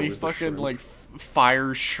him, and he fucking like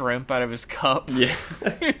fires shrimp out of his cup. Yeah,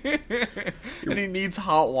 and he needs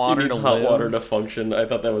hot water. He needs hot water to function. I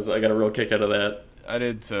thought I got a real kick out of that. I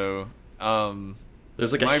did too.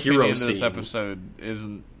 There's like my a hero opinion scene. This episode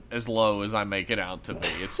isn't as low as I make it out to be.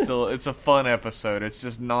 It's a fun episode. It's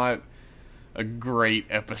just not a great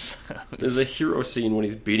episode. There's a hero scene when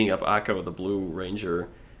he's beating up Akko, the Blue Ranger,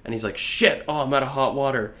 and he's like, shit, I'm out of hot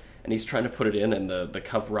water. And he's trying to put it in, and the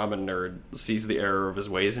cup ramen nerd sees the error of his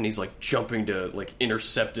ways, and he's like jumping to like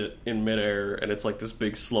intercept it in midair, and it's like this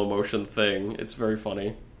big slow motion thing. It's very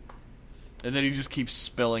funny. And then he just keeps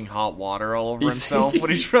spilling hot water all over himself when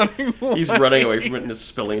he's running away. He's running away from it and is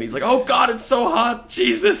spilling, and he's like, oh god, it's so hot,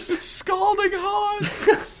 Jesus! It's scalding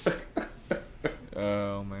hot!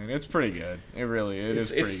 Oh man, it's pretty good. It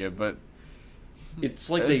is pretty good, but It's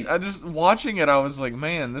like they... I just, watching it, I was like,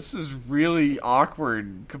 man, this is really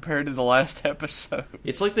awkward compared to the last episode.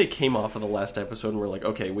 It's like they came off of the last episode and were like,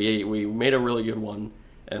 okay, we made a really good one,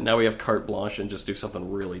 and now we have carte blanche and just do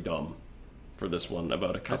something really dumb for this one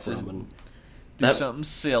about a cup ramen. Do something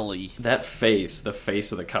silly. That face, the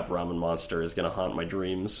face of the cup ramen monster, is going to haunt my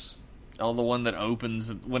dreams. Oh, the one that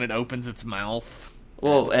opens, when it opens its mouth.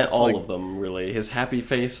 Well, and all of them, really. His happy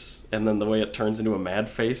face, and then the way it turns into a mad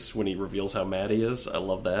face when he reveals how mad he is. I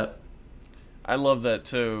love that. I love that,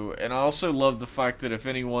 too. And I also love the fact that if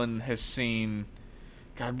anyone has seen...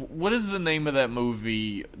 God, what is the name of that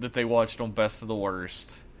movie that they watched on Best of the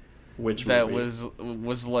Worst? Which that movie?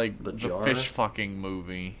 was like the fish fucking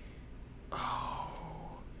movie. Oh.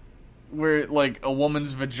 Where, like, a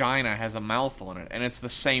woman's vagina has a mouth on it, and it's the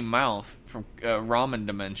same mouth from Ramen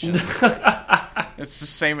Dimension. It's the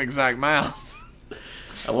same exact mouth.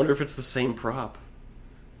 I wonder if it's the same prop.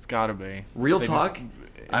 It's gotta be. Real talk,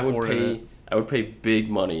 I would pay big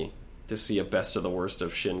money to see a Best of the Worst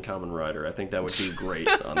of Shin Kamen Rider. I think that would do great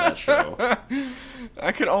on that show.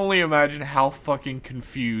 I could only imagine how fucking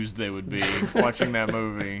confused they would be watching that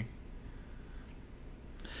movie.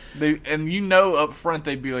 And up front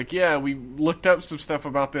they'd be like, yeah, we looked up some stuff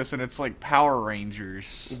about this and it's like Power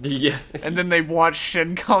Rangers. Yeah. And then they watch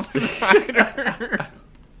Shin Kamen Rider.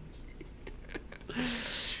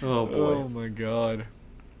 Oh boy. Oh my god.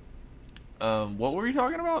 What were we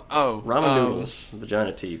talking about? Oh, ramen noodles,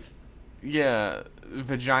 vagina teeth. Yeah,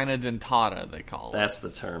 vagina dentata they call it. That's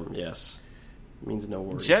the term, yes. It means no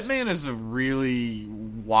worries. Jetman is a really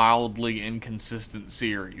wildly inconsistent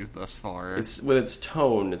series thus far. It's with its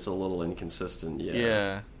tone, it's a little inconsistent, yeah.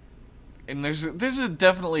 Yeah. And there's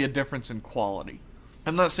definitely a difference in quality.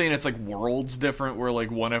 I'm not saying it's like worlds different where like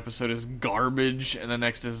one episode is garbage and the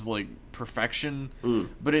next is like perfection,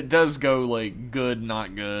 but it does go like good,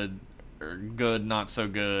 not good, or good, not so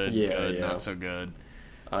good, good, not so good.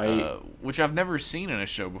 Which I've never seen in a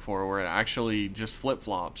show before where it actually just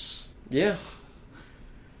flip-flops. Yeah.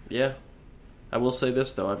 Yeah. I will say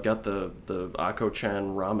this, though. I've got the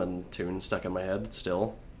Ako-chan ramen tune stuck in my head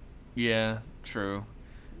still. Yeah, true.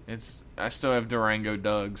 I still have Durango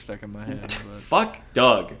Doug stuck in my head. But... Fuck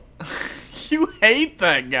Doug. You hate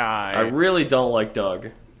that guy. I really don't like Doug.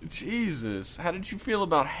 Jesus. How did you feel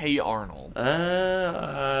about Hey Arnold?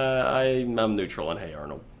 I'm neutral on Hey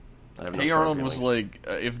Arnold. Hey Arnold was like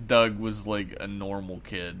if Doug was like a normal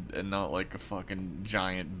kid and not like a fucking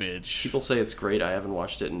giant bitch. People say it's great. I haven't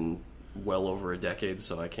watched it in well over a decade,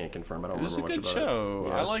 so I can't confirm. I don't remember much about it. It was a good show.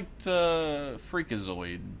 Yeah. I liked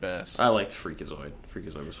Freakazoid best. I liked Freakazoid.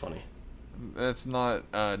 Freakazoid was funny. That's not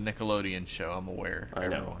a Nickelodeon show, I'm aware. I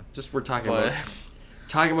know. Just we're talking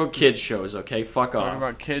about kids shows, okay? Fuck off. Talking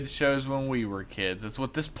about kids shows when we were kids. That's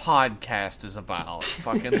what this podcast is about.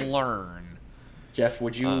 Fucking learn. Jeff,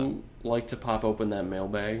 would you like to pop open that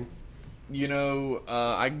mailbag?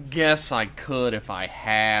 I guess I could if I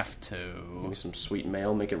have to. Give me some sweet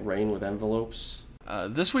mail, make it rain with envelopes.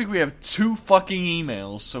 This week we have 2 fucking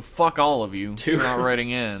emails, so fuck all of you. 2 not writing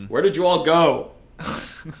in. Where did you all go?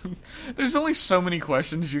 There's only so many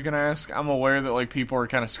questions you can ask. I'm aware that like people are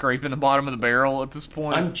kind of scraping the bottom of the barrel at this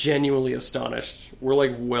point. I'm genuinely astonished. We're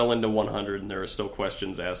like well into 100 and there are still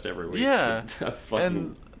questions asked every week. Yeah.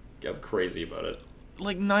 I'm crazy about it.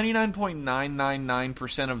 Like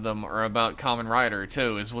 99.999% of them are about Kamen Rider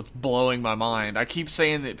too, is what's blowing my mind. I keep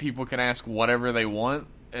saying that people can ask whatever they want,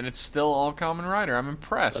 and it's still all Kamen Rider. I'm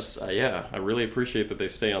impressed. Yeah, I really appreciate that they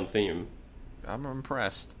stay on theme. I'm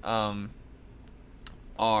impressed.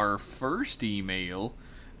 Our first email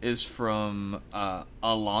is from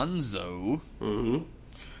Alonzo, who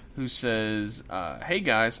says, hey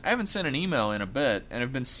guys, I haven't sent an email in a bit, and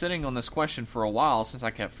have been sitting on this question for a while since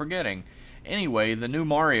I kept forgetting. Anyway, the new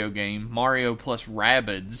Mario game, Mario plus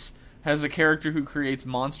Rabbids, has a character who creates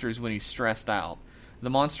monsters when he's stressed out. The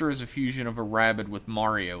monster is a fusion of a rabbid with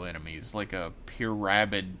Mario enemies, like a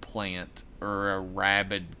Pyramid plant or a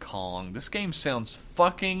Rabid Kong. This game sounds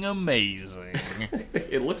fucking amazing.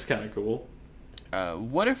 It looks kind of cool.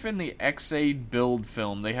 What if in the X-Aid build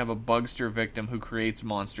film they have a Bugster victim who creates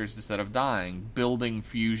monsters instead of dying, building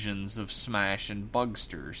fusions of Smash and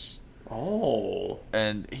Bugsters? Oh.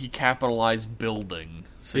 And he capitalized building,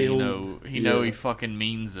 so he fucking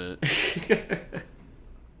means it.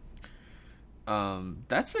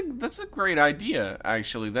 That's a great idea,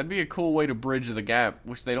 actually. That'd be a cool way to bridge the gap,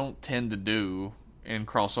 which they don't tend to do in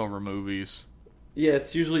crossover movies. Yeah,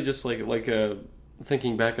 it's usually just like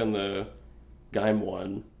thinking back on the Gaim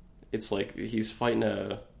one, it's like he's fighting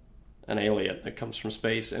an alien that comes from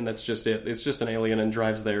space, and that's just it. It's just an alien and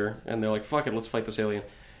drives there, and they're like, fuck it, let's fight this alien.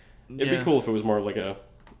 It'd be cool if it was more like a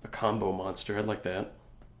A combo monster, I'd like that.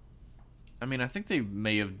 I mean, I think they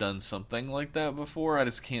may have done something like that before. I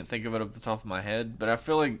just can't think of it off the top of my head. But I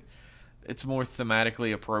feel like it's more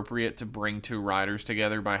thematically appropriate to bring two riders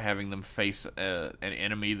together by having them face an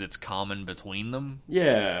enemy that's common between them.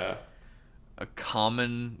 Yeah. A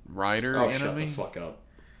common rider enemy? Shut the fuck up.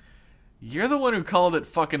 You're the one who called it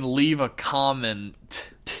fucking leave a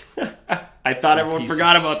comment. I thought everyone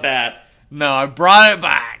forgot about that. No, I brought it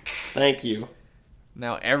back. Thank you.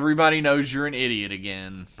 Now everybody knows you're an idiot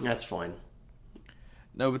again. That's fine.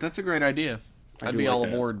 No, but that's a great idea. I'd be all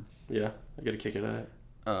aboard. Yeah, I get a kick at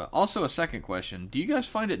that. Also, a second question. Do you guys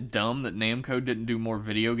find it dumb that Namco didn't do more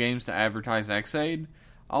video games to advertise Xaid?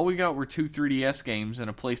 All we got were 2 3DS games and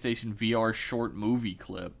a PlayStation VR short movie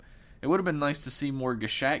clip. It would have been nice to see more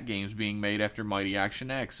Gashat games being made after Mighty Action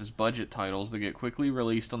X as budget titles that get quickly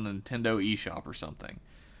released on the Nintendo eShop or something.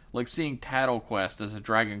 Like seeing Tattle Quest as a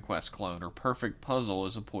Dragon Quest clone or Perfect Puzzle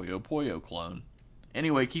as a Puyo Puyo clone.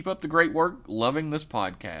 Anyway, keep up the great work. Loving this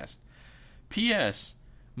podcast. P.S.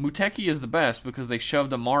 Muteki is the best because they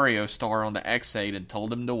shoved a Mario star onto Xaid and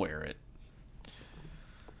told him to wear it.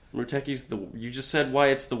 Muteki's you just said why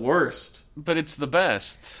it's the worst. But it's the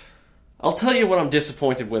best. I'll tell you what I'm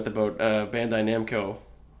disappointed with about Bandai Namco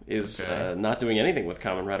is not doing anything with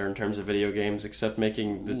Kamen Rider in terms of video games except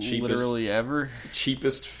making the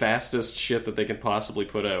cheapest, fastest shit that they can possibly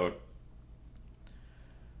put out.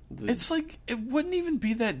 It's like, it wouldn't even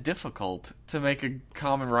be that difficult to make a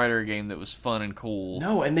Kamen Rider game that was fun and cool.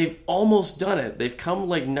 No, and they've almost done it. They've come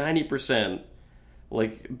like 90%.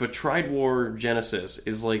 Like, Betrayed War Genesis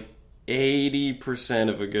is like 80%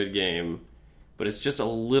 of a good game, but it's just a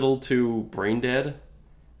little too brain dead,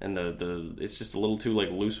 and it's just a little too like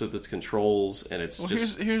loose with its controls, and it's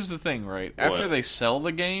just... Here's the thing, right? What? After they sell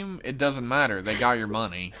the game, it doesn't matter. They got your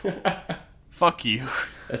money. Fuck you.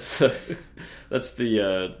 That's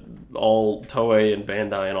the all Toei and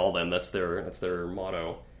Bandai and all them. That's their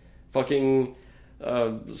motto. Fucking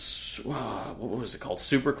what was it called?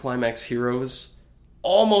 Super Climax Heroes.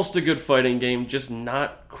 Almost a good fighting game, just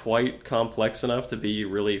not quite complex enough to be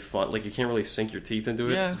really fun. Like, you can't really sink your teeth into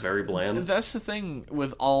it. Yeah, it's very bland. That's the thing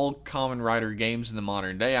with all Kamen Rider games in the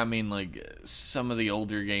modern day. I mean, like, some of the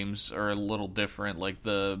older games are a little different, like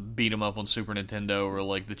the beat 'em up on Super Nintendo or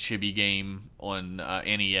like the Chibi game on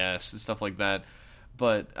NES and stuff like that.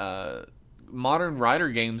 But modern Rider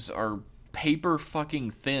games are paper fucking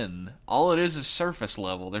thin. All it is surface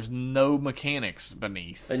level. There's no mechanics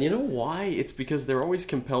beneath. And you know why? It's because they're always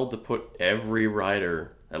compelled to put every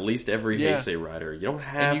rider, at least every Heisei rider. You don't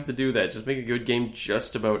have to do that. Just make a good game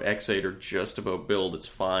just about Xaid or just about Build. It's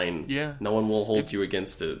fine. Yeah. No one will hold you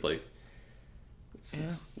against it. Like,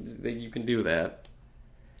 you can do that.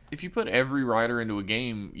 If you put every rider into a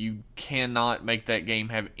game, you cannot make that game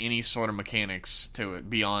have any sort of mechanics to it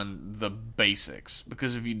beyond the basics.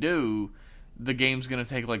 Because if you do, the game's going to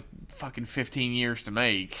take like fucking 15 years to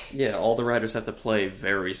make. Yeah, all the riders have to play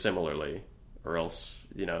very similarly, or else,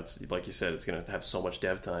 it's like you said, it's going to have so much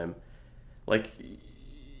dev time. Like,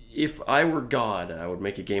 if I were God, I would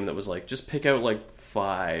make a game that was like, just pick out like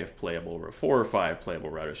 4 or 5 playable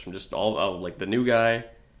riders from just all like the new guy,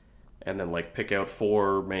 and then like pick out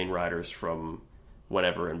 4 main riders from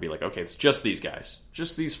whenever and be like, okay, it's just these guys,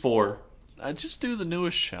 just these 4. I'd just do the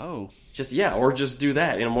newest show. Or just do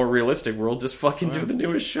that in a more realistic world. Just fucking do the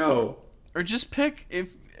newest show. Or just pick,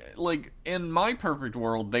 like, in my perfect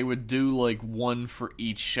world, they would do, like, one for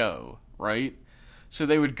each show, right? So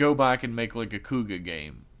they would go back and make, like, a Kuga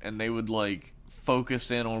game. And they would, like, focus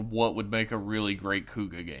in on what would make a really great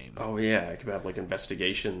Kuga game. Oh, yeah. It could have, like,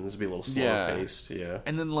 investigations, be a little slower-paced, yeah.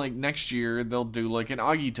 And then, like, next year, they'll do, like, an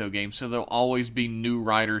Agito game, so there'll always be new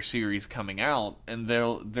Rider series coming out, and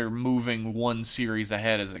they're moving one series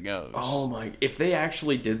ahead as it goes. Oh, my... If they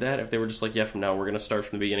actually did that, if they were just like, yeah, from now we're going to start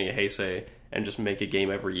from the beginning of Heisei and just make a game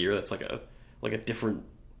every year that's, like a different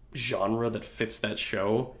genre that fits that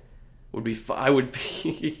show... I would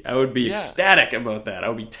be ecstatic about that. I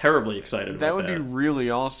would be terribly excited about that. That would be really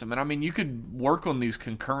awesome. And I mean, you could work on these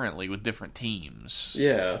concurrently with different teams.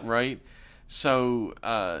 Yeah. Right? So,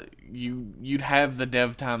 you'd have the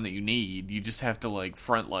dev time that you need. You just have to, like,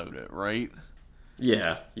 front load it, right?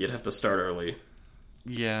 Yeah. You'd have to start early.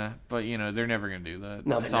 Yeah, but, they're never going to do that.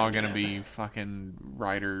 No, it's all going to be fucking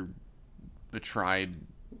Rider Betrayed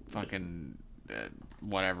fucking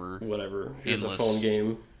whatever. Here's a phone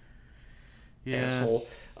game. Yeah. Asshole.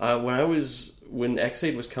 When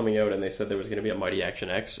Xaid was coming out and they said there was going to be a Mighty Action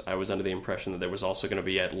X, I was under the impression that there was also going to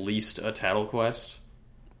be at least a Tattle Quest.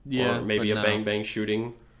 Yeah. Or maybe a Bang Bang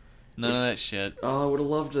Shooting. None of that shit. Oh, I would have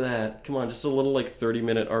loved that. Come on, just a little like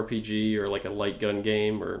 30-minute RPG or like a light gun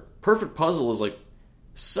game or Perfect Puzzle is like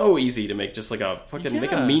So easy to make just like a fucking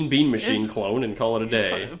make a Mean Bean Machine clone and call it a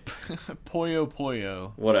day.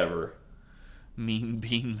 Puyo. Whatever. Mean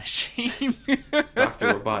Bean Machine.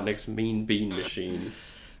 Dr. Robotnik's Mean Bean Machine.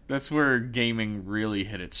 That's where gaming really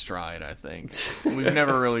hit its stride, I think. We've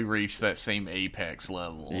never really reached that same apex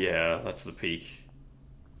level. Yeah, that's the peak.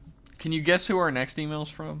 Can you guess who our next email's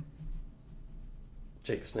from?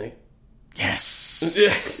 Jake the Snake.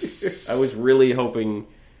 Yes! I was really hoping...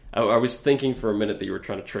 I was thinking for a minute that you were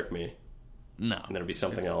trying to trick me. No. And then it'd be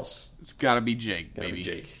something else. It's gotta be Jake, baby. Gotta be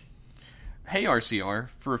Jake. Hey, RCR.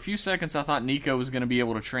 For a few seconds, I thought Nico was going to be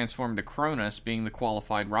able to transform to Cronus, being the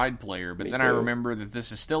qualified ride player, but then I remember that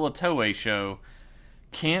this is still a Toei show.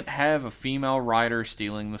 Can't have a female rider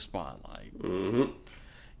stealing the spotlight. Mm-hmm.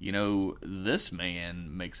 You know, this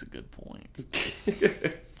man makes a good point.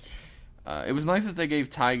 It was nice that they gave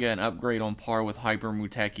Taiga an upgrade on par with Hyper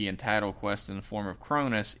Muteki and Tattle Quest in the form of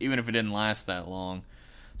Cronus, even if it didn't last that long.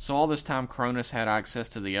 So all this time, Cronus had access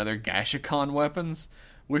to the other Gashikon weapons.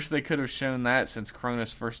 Wish they could have shown that since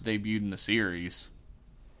Cronus first debuted in the series.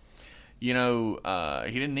 You know,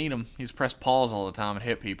 he didn't need them. He just pressed pause all the time and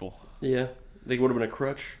hit people. Yeah, they would have been a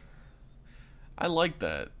crutch. I like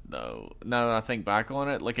that, though. Now that I think back on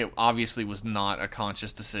it, like, it obviously was not a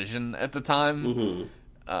conscious decision at the time.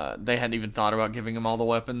 Mm-hmm. They hadn't even thought about giving him all the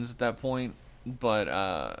weapons at that point. But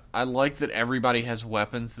I like that everybody has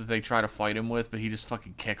weapons that they try to fight him with, but he just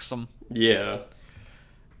fucking kicks them. Yeah.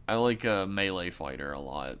 I like a melee fighter a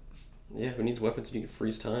lot. Yeah, who needs weapons when you can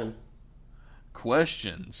freeze time?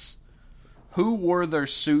 Questions. Who wore their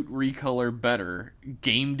suit recolor better,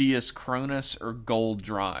 Gamedeus Cronus or Gold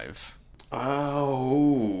Drive?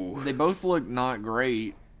 Oh. They both look not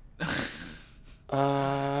great. I'm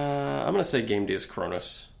going to say Gamedeus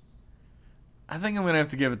Cronus. I think I'm going to have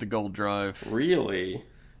to give it to Gold Drive. Really?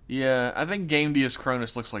 Yeah, I think Gamedeus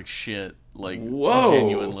Cronus looks like shit. Like, whoa.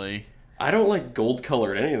 Genuinely. I don't like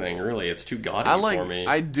gold-colored anything, really. It's too gaudy for me.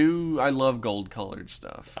 I love gold-colored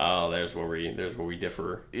stuff. Oh, there's where we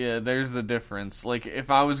differ. Yeah, there's the difference. Like,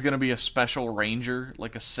 if I was going to be a special ranger,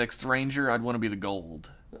 like a 6th ranger, I'd want to be the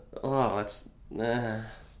gold. Oh, that's...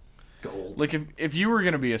 gold. Like, if you were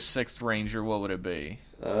going to be a 6th ranger, what would it be?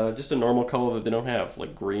 Just a normal color that they don't have,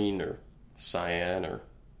 like green or cyan or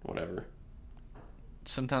whatever.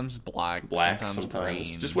 Sometimes black, sometimes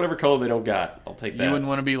green. Just whatever color they don't got. I'll take that. You wouldn't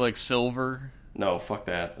want to be like silver? No, fuck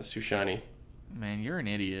that. That's too shiny. Man, you're an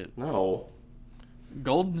idiot. No.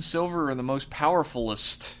 Gold and silver are the most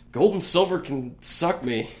powerfulest. Gold and silver can suck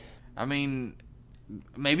me. I mean,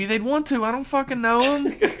 maybe they'd want to. I don't fucking know.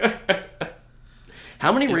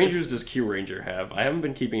 How many Rangers does Q Ranger have? I haven't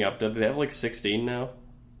been keeping up. Do they have like 16 now?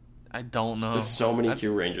 I don't know. There's so many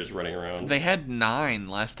Q Rangers running around. They had 9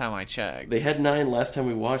 last time I checked. They had 9 last time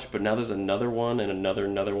we watched, but now there's another one and another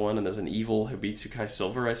one, and there's an evil Hibitsukai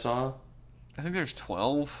Silver I saw. I think there's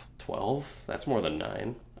 12. 12? That's more than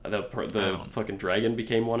 9. The fucking dragon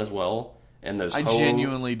became one as well. And there's I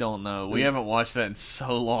genuinely don't know. We haven't watched that in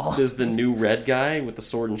so long. There's the new red guy with the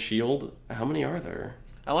sword and shield. How many are there?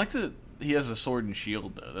 I like that he has a sword and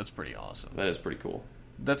shield, though. That's pretty awesome. That is pretty cool.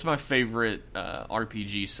 That's my favorite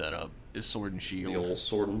RPG setup, is sword and shield. The old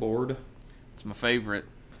sword and board. It's my favorite.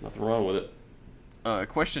 Nothing wrong with it.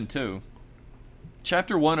 Question 2.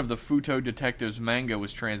 Chapter 1 of the Futo Detectives manga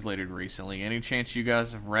was translated recently. Any chance you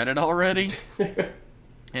guys have read it already?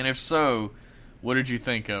 And if so, what did you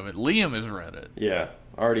think of it? Liam has read it. Yeah,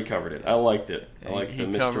 already covered it. I liked it. I liked the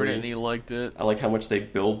mystery. He covered it and he liked it. I like how much they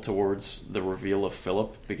build towards the reveal of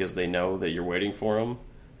Philip because they know that you're waiting for him.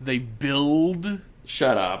 They build...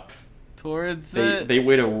 Shut up. Towards it? They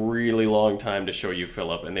wait a really long time to show you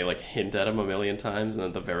Philip, and they like hint at him a million times, and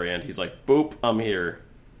at the very end he's like, boop, I'm here.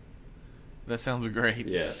 That sounds great.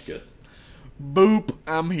 Yeah, it's good. Boop,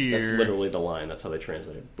 I'm here. That's literally the line. That's how they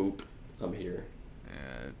translate it. Boop, I'm here.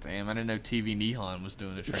 Damn, I didn't know TV Nihon was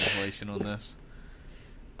doing a translation on this.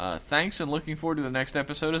 Thanks, and looking forward to the next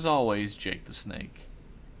episode as always, Jake the Snake.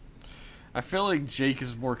 I feel like Jake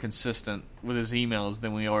is more consistent with his emails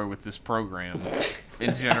than we are with this program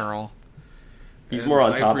in general. He's more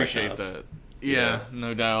on top of us. I appreciate that. Yeah,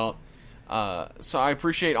 no doubt. So I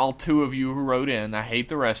appreciate all 2 of you who wrote in. I hate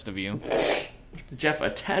the rest of you. Jeff, a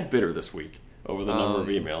tad bitter this week over the number of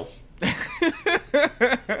emails.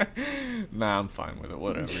 Nah, I'm fine with it.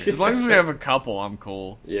 Whatever. As long as we have a couple, I'm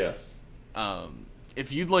cool. Yeah.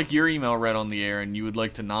 If you'd like your email read on the air and you would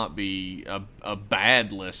like to not be a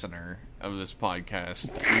bad listener of this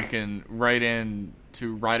podcast, you can write in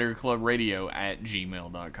to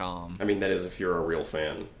writerclubradio@gmail.com. I mean, that is if you're a real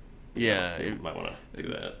fan. Yeah. You might want to do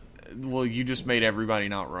that. Well, you just made everybody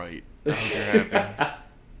not right. I hope you're happy.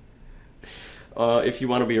 If you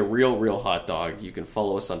want to be a real hot dog, you can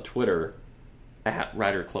follow us on Twitter at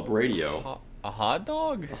Rider Club Radio. A hot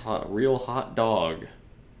dog? A real hot dog.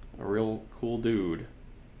 A real cool dude. You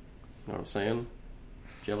know what I'm saying?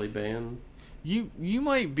 Jelly Band. You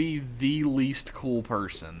might be the least cool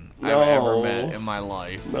person I've ever met in my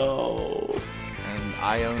life. No. And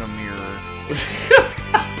I own a mirror.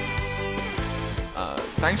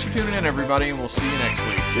 Thanks for tuning in, everybody, and we'll see you next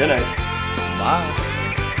week. Good night. Bye.